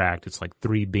very abstract. It's like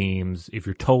 3 beams. If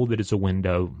you're told that it's a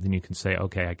window, then you can say,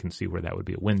 okay, I can see where that would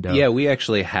be a window. Yeah, we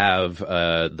actually have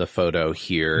the photo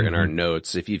here in our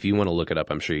notes. If you want to look it up,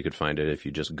 I'm sure you could find it if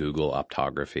you just Google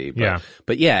optography.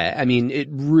 But yeah, I mean,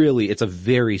 it's a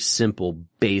very simple,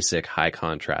 basic, high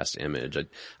contrast image.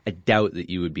 I doubt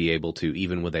that you would be able to,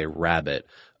 even with a rabbit,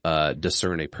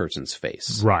 discern a person's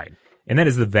face. Right. And that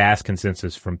is the vast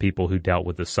consensus from people who dealt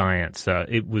with the science.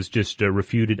 It was just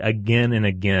refuted again and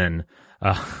again,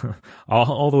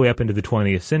 all the way up into the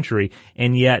 20th century,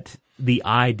 and yet the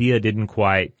idea didn't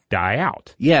quite die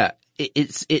out. Yeah,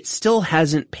 it still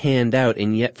hasn't panned out,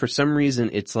 and yet for some reason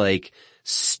it's like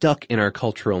stuck in our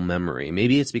cultural memory.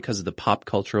 Maybe it's because of the pop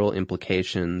cultural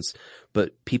implications,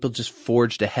 but people just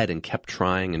forged ahead and kept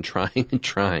trying and trying and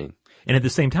trying. And at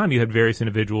the same time, you had various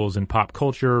individuals in pop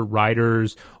culture,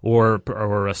 writers, or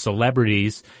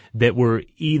celebrities that were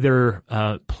either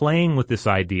playing with this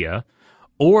idea,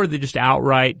 or they're just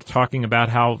outright talking about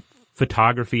how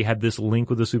photography had this link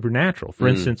with the supernatural. For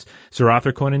instance, Sir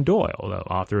Arthur Conan Doyle, the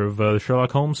author of the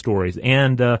Sherlock Holmes stories,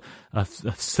 and a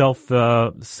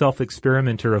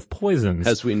self-experimenter of poisons.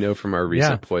 As we know from our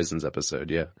recent Poisons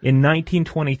episode, yeah. In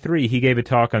 1923, he gave a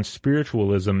talk on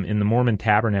spiritualism in the Mormon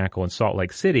Tabernacle in Salt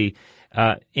Lake City,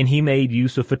 and he made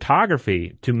use of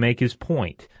photography to make his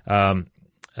point. And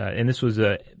this was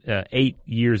 8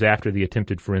 years after the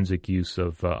attempted forensic use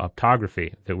of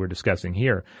optography that we're discussing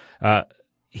here.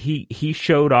 He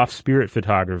showed off spirit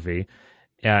photography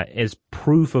as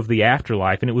proof of the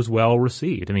afterlife, and it was well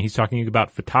received. I mean, he's talking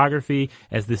about photography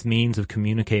as this means of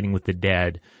communicating with the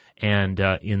dead, and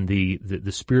in the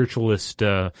spiritualist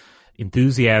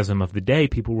enthusiasm of the day,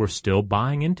 people were still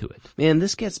buying into it. Man,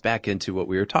 this gets back into what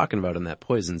we were talking about in that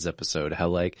Poisons episode, how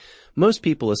like most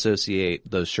people associate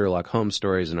those Sherlock Holmes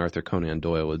stories and Arthur Conan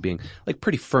Doyle with being like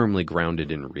pretty firmly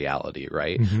grounded in reality,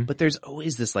 right? Mm-hmm. But there's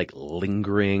always this like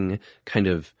lingering kind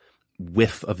of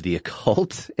whiff of the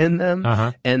occult in them.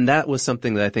 Uh-huh. And that was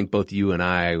something that I think both you and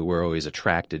I were always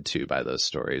attracted to by those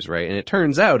stories, right? And it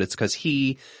turns out it's because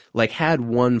he like had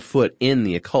one foot in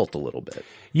the occult a little bit.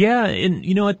 Yeah, and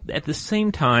you know, at the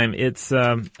same time, it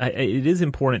is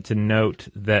important to note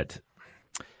that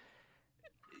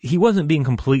he wasn't being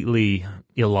completely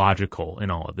illogical in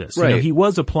all of this. Right. You know, he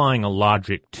was applying a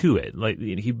logic to it. Like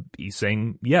he's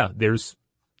saying, yeah, there's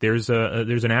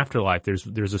an afterlife.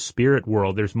 There's a spirit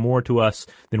world. There's more to us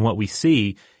than what we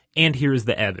see. And here's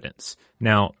the evidence.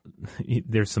 Now,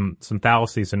 there's some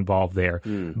fallacies involved there,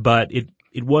 but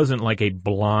it wasn't like a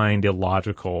blind,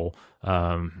 illogical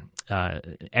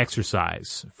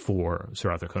exercise for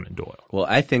Sir Arthur Conan Doyle. Well,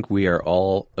 I think we are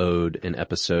all owed an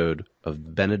episode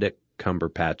of Benedict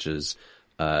Cumberbatch's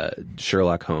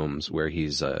Sherlock Holmes where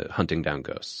he's hunting down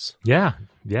ghosts. Yeah,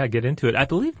 get into it. I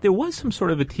believe there was some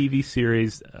sort of a TV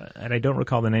series, and I don't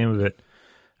recall the name of it.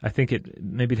 I think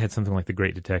maybe it had something like The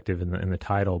Great Detective in the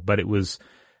title, but it was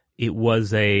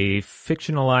a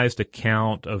fictionalized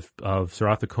account of Sir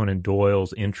Arthur Conan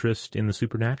Doyle's interest in the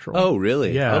supernatural. Oh,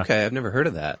 really? Yeah. Okay, I've never heard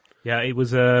of that. Yeah, it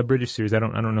was a British series. I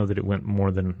don't know that it went more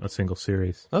than a single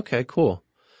series. Okay, cool.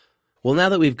 Well, now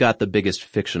that we've got the biggest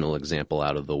fictional example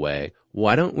out of the way,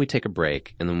 why don't we take a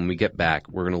break, and then when we get back,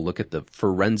 we're going to look at the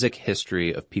forensic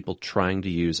history of people trying to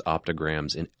use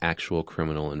optograms in actual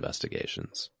criminal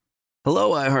investigations.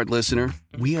 Hello, iHeart listener.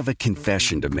 We have a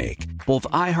confession to make. Both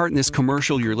iHeart and this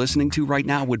commercial you're listening to right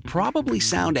now would probably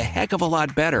sound a heck of a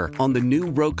lot better on the new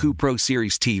Roku Pro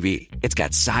Series TV. It's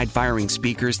got side-firing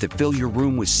speakers that fill your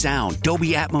room with sound,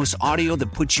 Dolby Atmos audio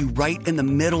that puts you right in the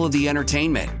middle of the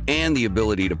entertainment, and the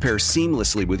ability to pair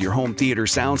seamlessly with your home theater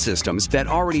sound systems that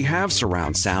already have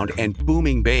surround sound and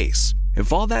booming bass.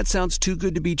 If all that sounds too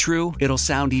good to be true, it'll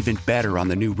sound even better on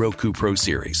the new Roku Pro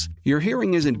Series. Your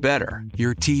hearing isn't better,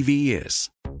 your TV is.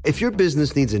 If your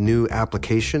business needs a new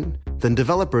application, then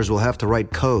developers will have to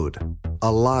write code. A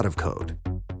lot of code.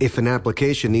 If an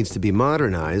application needs to be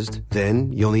modernized,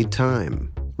 then you'll need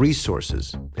time,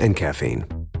 resources, and caffeine.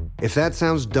 If that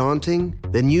sounds daunting,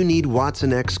 then you need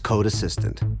Watson X Code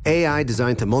Assistant. AI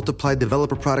designed to multiply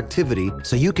developer productivity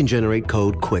so you can generate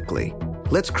code quickly.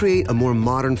 Let's create a more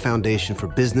modern foundation for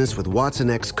business with Watson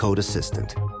X Code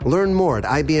Assistant. Learn more at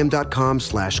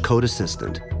ibm.com/code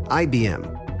assistant.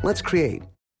 IBM. Let's create.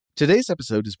 Today's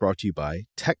episode is brought to you by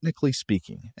Technically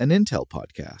Speaking, an Intel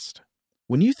podcast.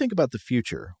 When you think about the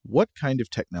future, what kind of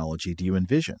technology do you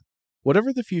envision?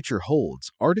 Whatever the future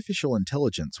holds, artificial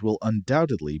intelligence will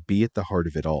undoubtedly be at the heart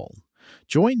of it all.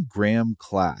 Join Graham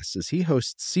Class as he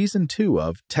hosts Season 2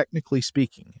 of Technically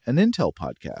Speaking, an Intel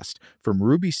podcast from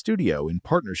Ruby Studio in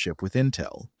partnership with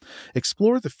Intel.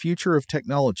 Explore the future of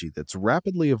technology that's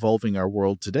rapidly evolving our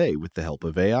world today with the help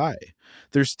of AI.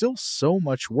 There's still so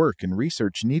much work and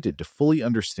research needed to fully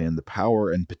understand the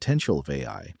power and potential of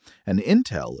AI, and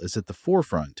Intel is at the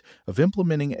forefront of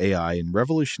implementing AI in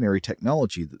revolutionary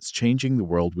technology that's changing the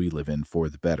world we live in for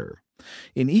the better.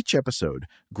 In each episode,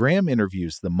 Graham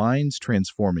interviews the minds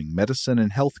transforming medicine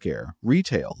and healthcare,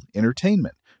 retail,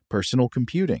 entertainment, personal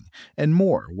computing, and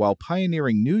more while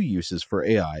pioneering new uses for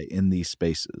AI in these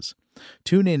spaces.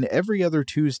 Tune in every other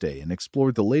Tuesday and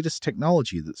explore the latest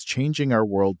technology that's changing our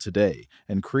world today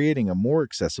and creating a more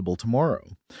accessible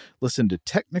tomorrow. Listen to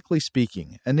Technically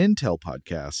Speaking, an Intel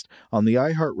podcast on the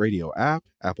iHeartRadio app,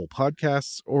 Apple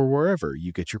Podcasts, or wherever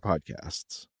you get your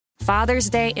podcasts. Father's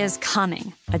Day is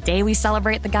coming, a day we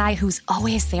celebrate the guy who's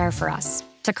always there for us.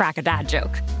 To crack a dad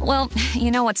joke. Well,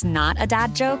 you know what's not a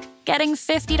dad joke? Getting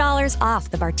 $50 off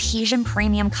the Bartesian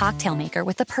Premium Cocktail Maker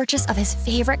with the purchase of his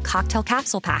favorite cocktail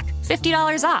capsule pack.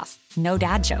 $50 off. No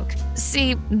dad joke.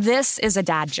 See, this is a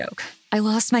dad joke. I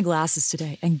lost my glasses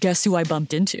today, and guess who I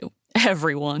bumped into?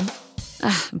 Everyone.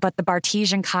 But the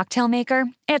Bartesian Cocktail Maker,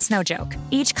 it's no joke.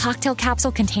 Each cocktail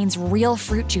capsule contains real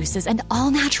fruit juices and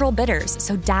all-natural bitters,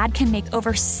 so Dad can make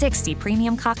over 60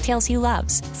 premium cocktails he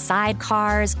loves.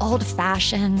 Sidecars, old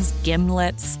fashions,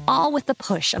 gimlets, all with the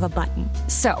push of a button.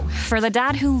 So, for the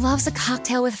dad who loves a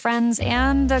cocktail with friends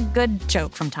and a good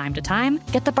joke from time to time,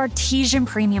 get the Bartesian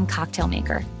Premium Cocktail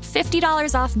Maker.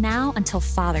 $50 off now until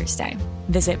Father's Day.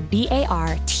 Visit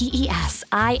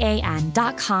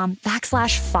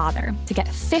BARTESIAN.com/father to get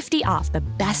 50 off the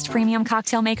best premium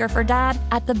cocktail maker for dad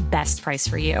at the best price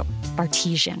for you.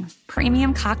 Bartesian.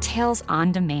 Premium cocktails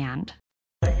on demand.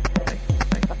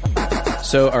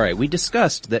 So, all right, we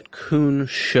discussed that Kuhn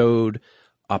showed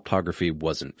optography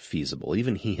wasn't feasible.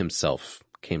 Even he himself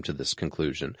came to this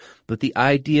conclusion. But the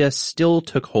idea still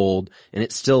took hold, and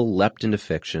it still leapt into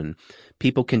fiction.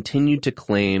 People continued to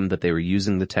claim that they were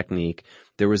using the technique.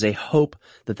 There was a hope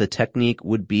that the technique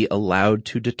would be allowed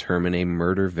to determine a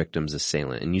murder victim's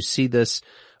assailant. And you see this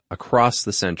across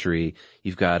the century.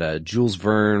 You've got Jules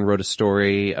Verne wrote a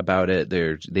story about it.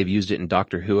 They've used it in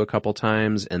Doctor Who a couple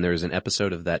times, and there's an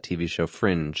episode of that TV show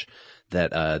Fringe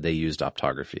that they used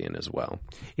optography in as well.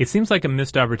 It seems like a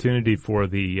missed opportunity for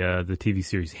the TV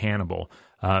series Hannibal.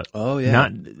 Oh yeah,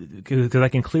 because I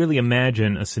can clearly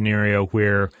imagine a scenario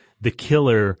where the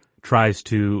killer tries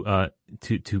to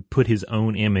put his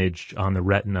own image on the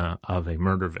retina of a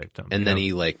murder victim. And then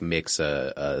he makes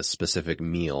a specific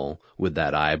meal with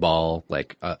that eyeball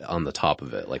on the top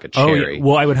of it, like a cherry. Oh, yeah.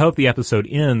 Well, I would hope the episode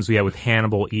ends with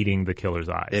Hannibal eating the killer's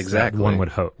eyes. Exactly. One would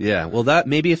hope. Yeah. Well, that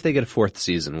maybe if they get a fourth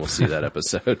season, we'll see that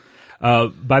episode.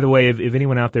 By the way, if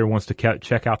anyone out there wants to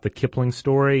check out the Kipling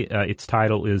story, its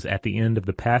title is At the End of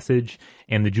the Passage,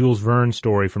 and the Jules Verne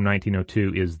story from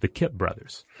 1902 is The Kip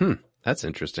Brothers. That's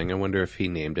interesting. I wonder if he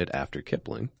named it after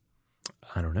Kipling.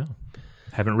 I don't know.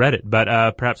 Haven't read it,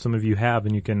 but perhaps some of you have,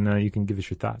 and you can give us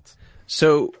your thoughts.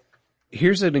 So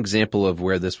here's an example of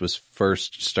where this was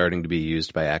first starting to be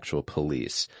used by actual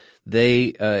police. They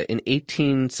in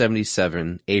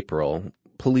 1877, April,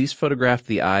 police photographed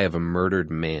the eye of a murdered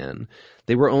man.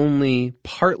 They were only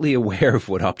partly aware of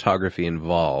what optography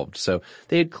involved, so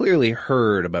they had clearly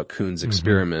heard about Kuhn's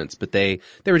experiments, but they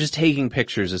were just taking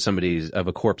pictures of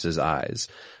a corpse's eyes.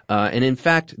 And in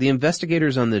fact, the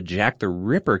investigators on the Jack the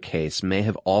Ripper case may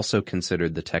have also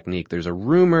considered the technique. There's a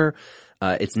rumor,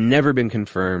 it's never been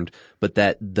confirmed, but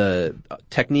that the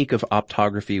technique of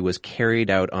optography was carried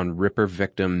out on Ripper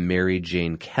victim Mary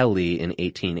Jane Kelly in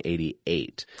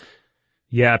 1888.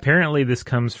 Yeah, apparently this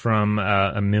comes from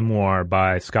a memoir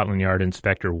by Scotland Yard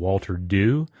Inspector Walter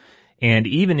Dew. And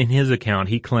even in his account,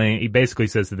 he basically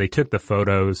says that they took the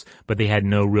photos, but they had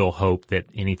no real hope that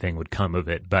anything would come of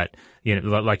it. But,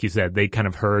 like you said, they kind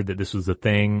of heard that this was a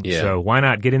thing. Yeah. So why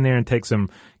not get in there and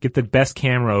get the best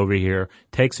camera over here,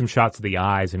 take some shots of the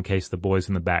eyes in case the boys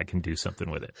in the back can do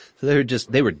something with it. So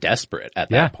they were desperate at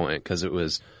that point because it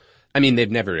was,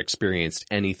 they've never experienced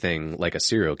anything like a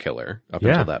serial killer up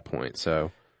until that point.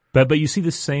 So, but you see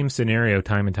the same scenario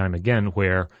time and time again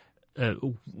where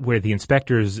the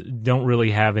inspectors don't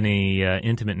really have any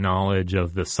intimate knowledge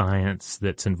of the science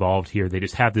that's involved here. They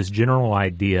just have this general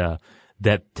idea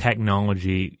that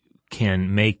technology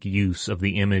can make use of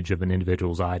the image of an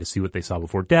individual's eye to see what they saw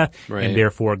before death, and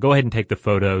therefore go ahead and take the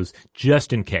photos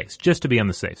just in case, just to be on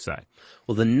the safe side.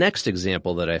 Well, the next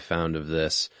example that I found of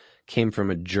this came from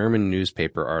a German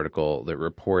newspaper article that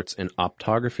reports an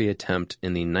optography attempt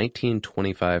in the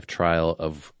 1925 trial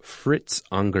of Fritz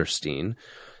Angerstein.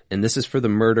 And this is for the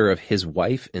murder of his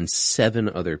wife and 7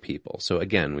 other people. So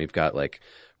again, we've got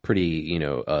pretty,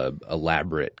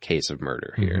 elaborate case of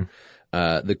murder here.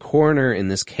 The coroner in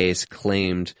this case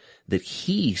claimed that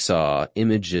he saw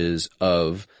images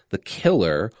of the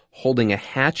killer holding a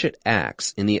hatchet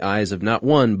axe in the eyes of not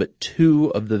one, but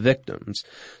 2 of the victims.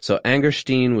 So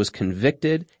Angerstein was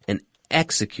convicted and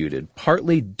executed,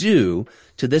 partly due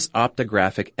to this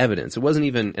optographic evidence. It wasn't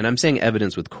even, and I'm saying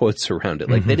evidence with quotes around it,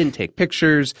 they didn't take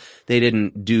pictures, they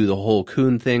didn't do the whole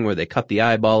Kuhn thing where they cut the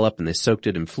eyeball up and they soaked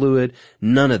it in fluid.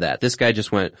 None of that. This guy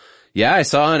just went, Yeah, I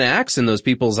saw an axe in those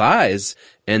people's eyes,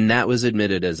 and that was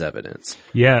admitted as evidence.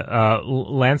 Yeah,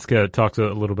 Lanska talks a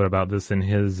little bit about this in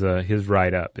his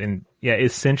write-up. And yeah,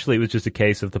 essentially it was just a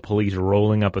case of the police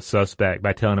rolling up a suspect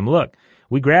by telling him, look,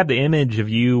 we grabbed the image of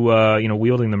you,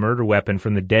 wielding the murder weapon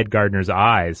from the dead gardener's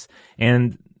eyes,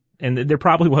 and there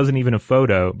probably wasn't even a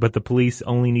photo, but the police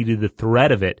only needed the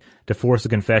threat of it to force a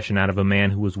confession out of a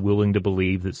man who was willing to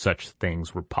believe that such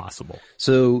things were possible.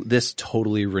 So this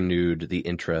totally renewed the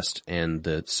interest and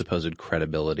the supposed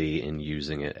credibility in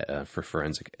using it for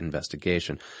forensic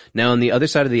investigation. Now, on the other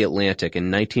side of the Atlantic,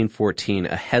 in 1914,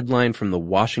 a headline from the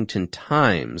Washington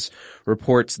Times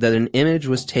reports that an image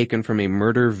was taken from a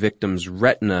murder victim's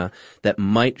retina that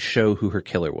might show who her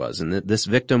killer was. And this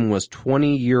victim was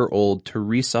 20-year-old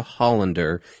Teresa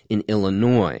Hollander in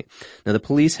Illinois. Now, the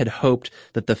police had hoped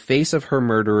that the face of her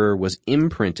murderer was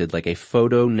imprinted like a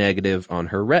photo negative on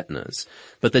her retinas.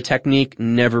 But the technique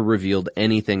never revealed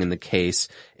anything in the case,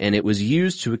 and it was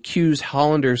used to accuse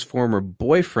Hollander's former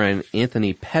boyfriend,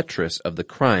 Anthony Petrus, of the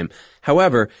crime.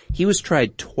 However, he was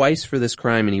tried twice for this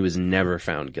crime and he was never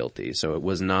found guilty, so it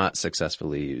was not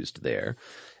successfully used there.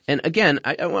 And again,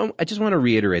 I just want to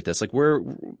reiterate this. Like, we're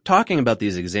talking about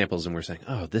these examples and we're saying,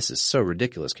 oh, this is so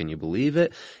ridiculous. Can you believe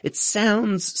it? It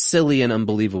sounds silly and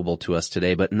unbelievable to us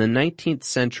today, but in the 19th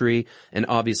century and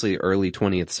obviously early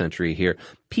 20th century here,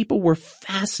 people were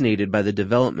fascinated by the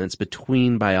developments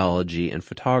between biology and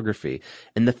photography.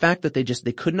 And the fact that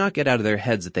they could not get out of their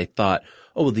heads that they thought,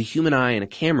 oh, well, the human eye and a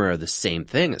camera are the same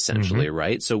thing, essentially,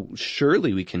 right? So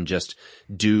surely we can just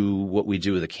do what we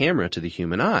do with a camera to the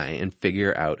human eye and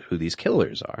figure out who these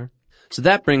killers are. So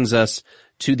that brings us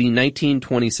to the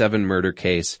 1927 murder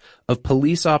case of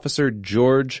police officer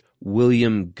George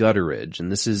William Gutteridge, and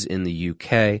this is in the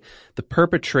UK. The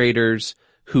perpetrators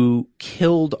who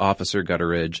killed Officer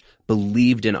Gutteridge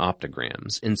believed in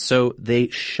optograms, and so they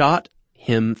shot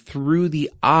him through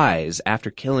the eyes after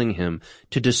killing him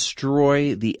to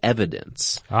destroy the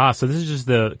evidence. So this is just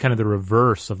the kind of the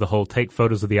reverse of the whole take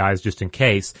photos of the eyes just in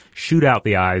case, shoot out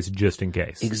the eyes just in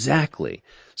case. Exactly.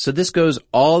 So this goes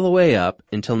all the way up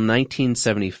until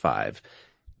 1975.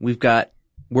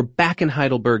 We're back in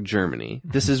Heidelberg, Germany.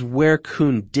 This is where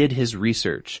Kuhn did his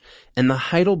research. And the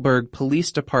Heidelberg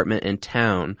Police Department and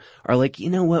town are like, you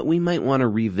know what, we might want to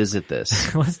revisit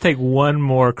this. Let's take one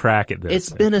more crack at this.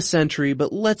 It's been a century,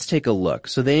 but let's take a look.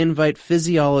 So they invite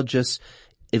physiologist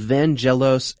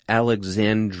Evangelos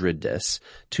Alexandridis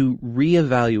to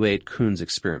reevaluate Kuhn's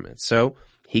experiments. So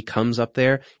he comes up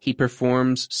there, he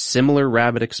performs similar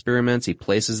rabbit experiments, he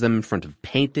places them in front of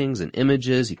paintings and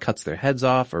images, he cuts their heads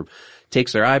off or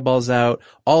takes their eyeballs out,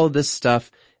 all of this stuff.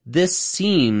 This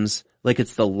seems like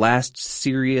it's the last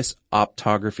serious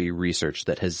optography research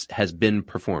that has been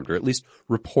performed, or at least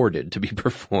reported to be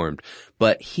performed.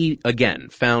 But he, again,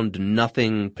 found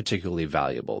nothing particularly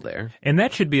valuable there. And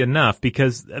that should be enough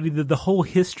because, I mean, the whole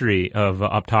history of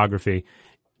optography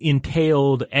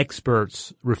entailed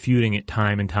experts refuting it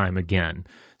time and time again.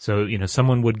 So,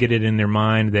 someone would get it in their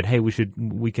mind that, hey,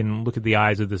 we can look at the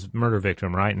eyes of this murder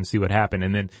victim, right, and see what happened.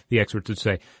 And then the experts would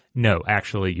say, no,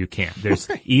 actually you can't. There's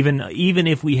even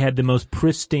if we had the most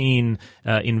pristine,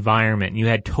 environment and you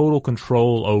had total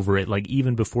control over it, like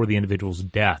even before the individual's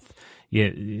death,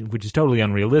 which is totally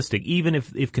unrealistic, even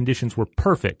if conditions were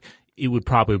perfect, it would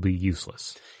probably be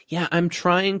useless. Yeah, I'm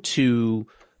trying to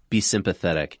be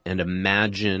sympathetic and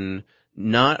imagine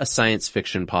not a science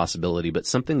fiction possibility, but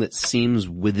something that seems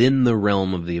within the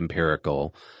realm of the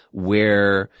empirical,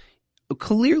 where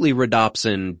clearly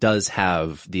rhodopsin does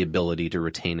have the ability to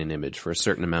retain an image for a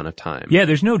certain amount of time. Yeah,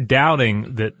 there's no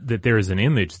doubting that there is an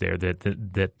image there,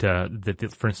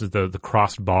 that for instance, the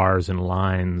crossed bars and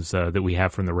lines that we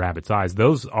have from the rabbit's eyes,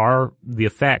 those are the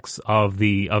effects of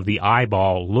the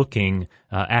eyeball looking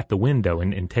at the window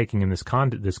and taking in this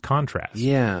contrast.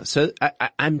 Yeah. So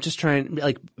I'm just trying,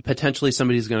 like, potentially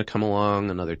somebody's going to come along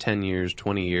another 10 years,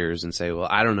 20 years and say, well,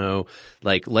 I don't know,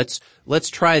 like, let's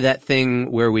try that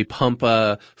thing where we pump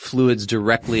fluids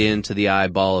directly into the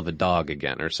eyeball of a dog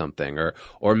again or something.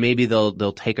 Or maybe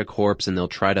they'll take a corpse and they'll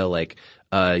try to, like,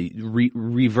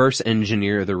 reverse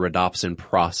engineer the rhodopsin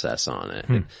process on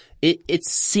it. It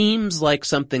seems like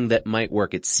something that might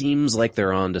work. It seems like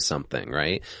they're onto something,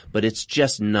 right? But it's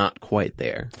just not quite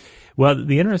there. Well,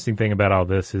 the interesting thing about all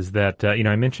this is that,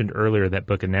 I mentioned earlier that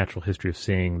book, A Natural History of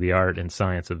Seeing, the Art and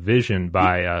Science of Vision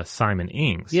by Simon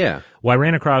Ings. Yeah. Well, I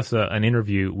ran across an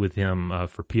interview with him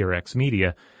for PRX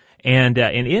Media, and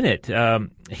in it,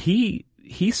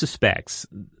 he suspects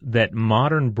that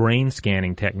modern brain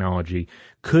scanning technology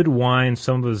could wind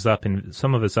some of us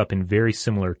up in very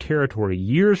similar territory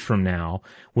years from now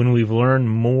when we've learned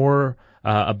more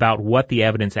about what the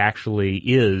evidence actually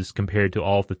is compared to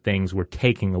all the things we're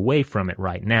taking away from it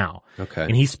right now. Okay.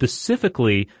 And he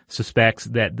specifically suspects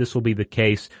that this will be the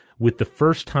case with the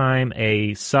first time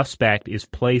a suspect is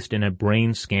placed in a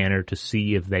brain scanner to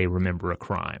see if they remember a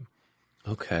crime.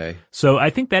 Okay. So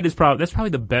I think that's probably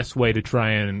the best way to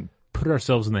try and put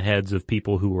ourselves in the heads of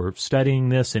people who are studying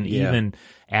this and even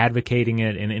advocating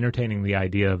it and entertaining the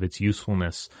idea of its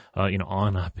usefulness,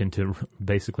 on up into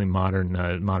basically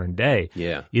modern day.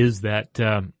 Yeah. Is that,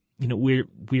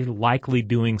 we're likely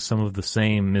doing some of the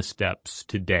same missteps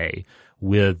today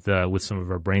with some of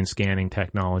our brain scanning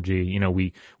technology.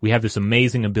 We have this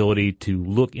amazing ability to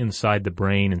look inside the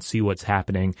brain and see what's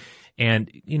happening.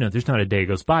 And, there's not a day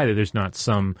goes by that there's not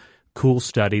some cool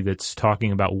study that's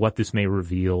talking about what this may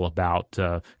reveal about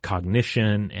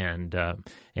cognition and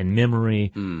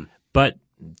memory. But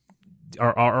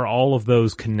are all of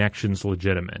those connections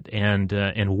legitimate?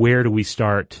 And where do we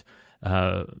start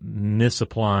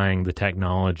misapplying the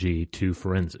technology to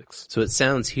forensics? So it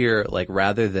sounds here like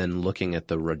rather than looking at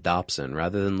the rhodopsin,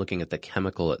 rather than looking at the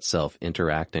chemical itself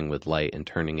interacting with light and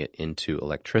turning it into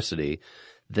electricity,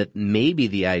 that maybe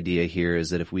the idea here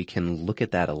is that if we can look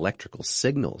at that electrical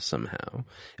signal somehow,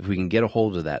 if we can get a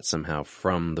hold of that somehow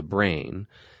from the brain,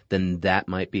 then that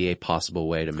might be a possible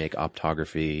way to make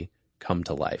optography come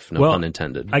to life. No pun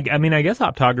intended. I guess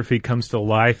optography comes to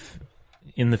life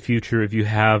in the future if you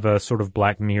have a sort of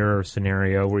Black Mirror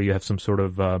scenario where you have some sort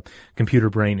of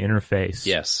computer-brain interface.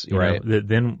 Yes, right.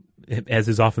 Then, as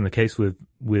is often the case with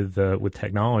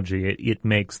technology, it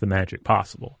makes the magic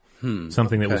possible.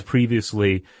 Something that was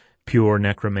previously pure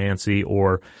necromancy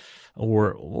or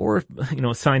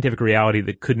scientific reality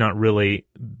that could not really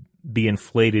be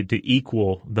inflated to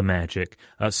equal the magic.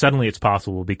 Suddenly it's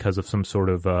possible because of some sort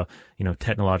of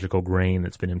technological grain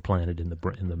that's been implanted in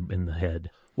the head.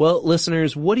 Well,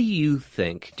 listeners, what do you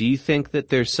think? Do you think that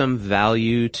there's some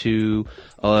value to,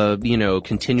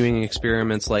 continuing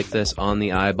experiments like this on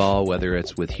the eyeball, whether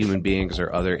it's with human beings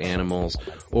or other animals?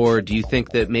 Or do you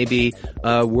think that maybe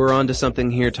we're onto something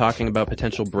here talking about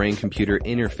potential brain-computer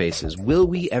interfaces? Will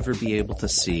we ever be able to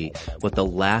see what the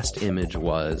last image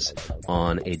was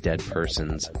on a dead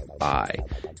person's eye?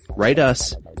 Write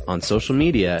us on social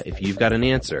media if you've got an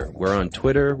answer. We're on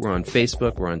Twitter, we're on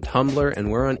Facebook, we're on Tumblr,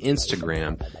 and we're on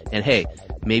Instagram. And hey,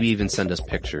 maybe even send us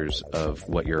pictures of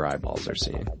what your eyeballs are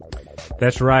seeing.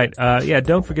 That's right.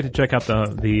 Don't forget to check out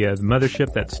the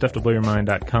mothership. That's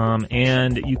stufftoblowyourmind.com.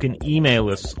 And you can email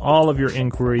us all of your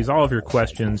inquiries, all of your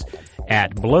questions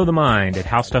at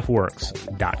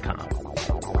blowthemind@howstuffworks.com.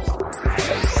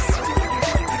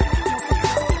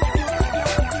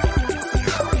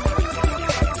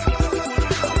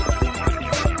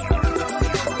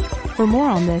 For more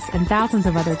on this and thousands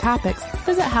of other topics,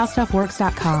 visit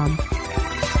howstuffworks.com.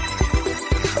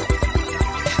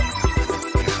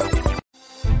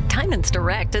 Diamonds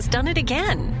Direct has done it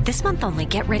again. This month only,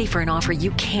 get ready for an offer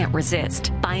you can't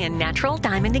resist. Buy a natural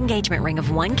diamond engagement ring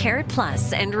of 1 carat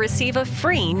plus and receive a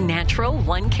free natural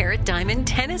 1 carat diamond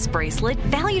tennis bracelet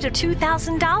valued at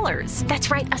 $2,000. That's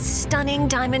right, a stunning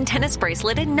diamond tennis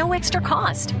bracelet at no extra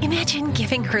cost. Imagine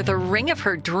giving her the ring of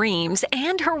her dreams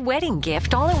and her wedding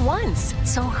gift all at once.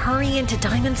 So hurry into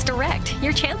Diamonds Direct.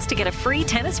 Your chance to get a free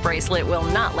tennis bracelet will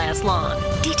not last long.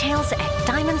 Details at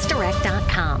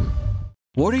diamondsdirect.com.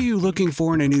 What are you looking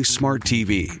for in a new smart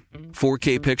TV?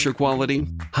 4K picture quality?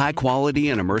 High quality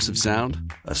and immersive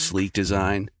sound? A sleek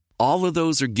design? All of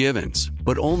those are givens,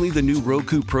 but only the new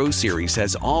Roku Pro Series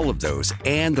has all of those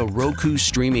and the Roku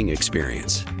streaming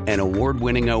experience, an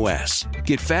award-winning OS.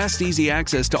 Get fast, easy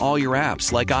access to all your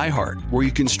apps like iHeart, where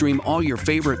you can stream all your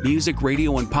favorite music,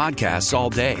 radio, and podcasts all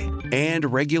day,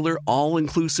 and regular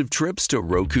all-inclusive trips to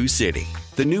Roku City.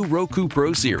 The new Roku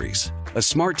Pro Series, a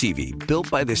smart TV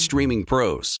built by the streaming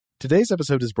pros. Today's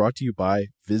episode is brought to you by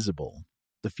Visible.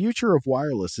 The future of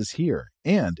wireless is here,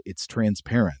 and it's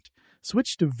transparent.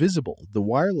 Switch to Visible, the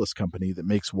wireless company that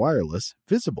makes wireless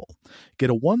visible.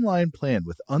 Get a one-line plan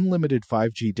with unlimited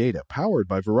 5G data powered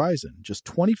by Verizon, just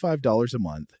 $25 a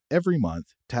month, every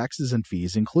month, taxes and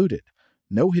fees included.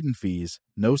 No hidden fees,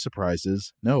 no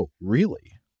surprises, no,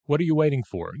 really. What are you waiting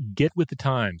for? Get with the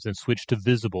times and switch to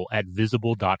Visible at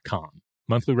Visible.com.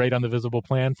 Monthly rate on the Visible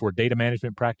plan. For data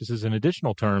management practices and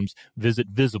additional terms, visit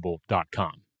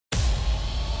Visible.com.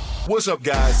 What's up,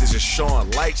 guys? This is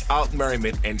Sean Lights Out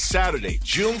Merriman, and Saturday,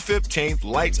 June 15th,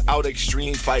 Lights Out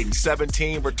Extreme Fighting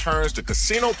 17 returns to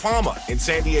Casino Palma in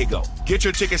San Diego. Get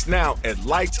your tickets now at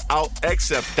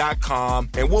lightsoutxf.com,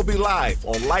 and we'll be live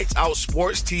on Lights Out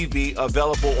Sports TV,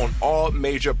 available on all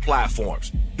major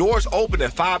platforms. Doors open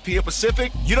at 5 p.m.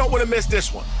 Pacific. You don't want to miss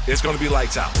this one. It's going to be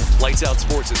lights out. Lights Out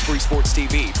Sports is free sports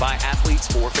TV by athletes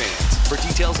for fans. For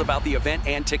details about the event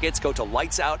and tickets, go to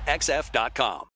lightsoutxf.com.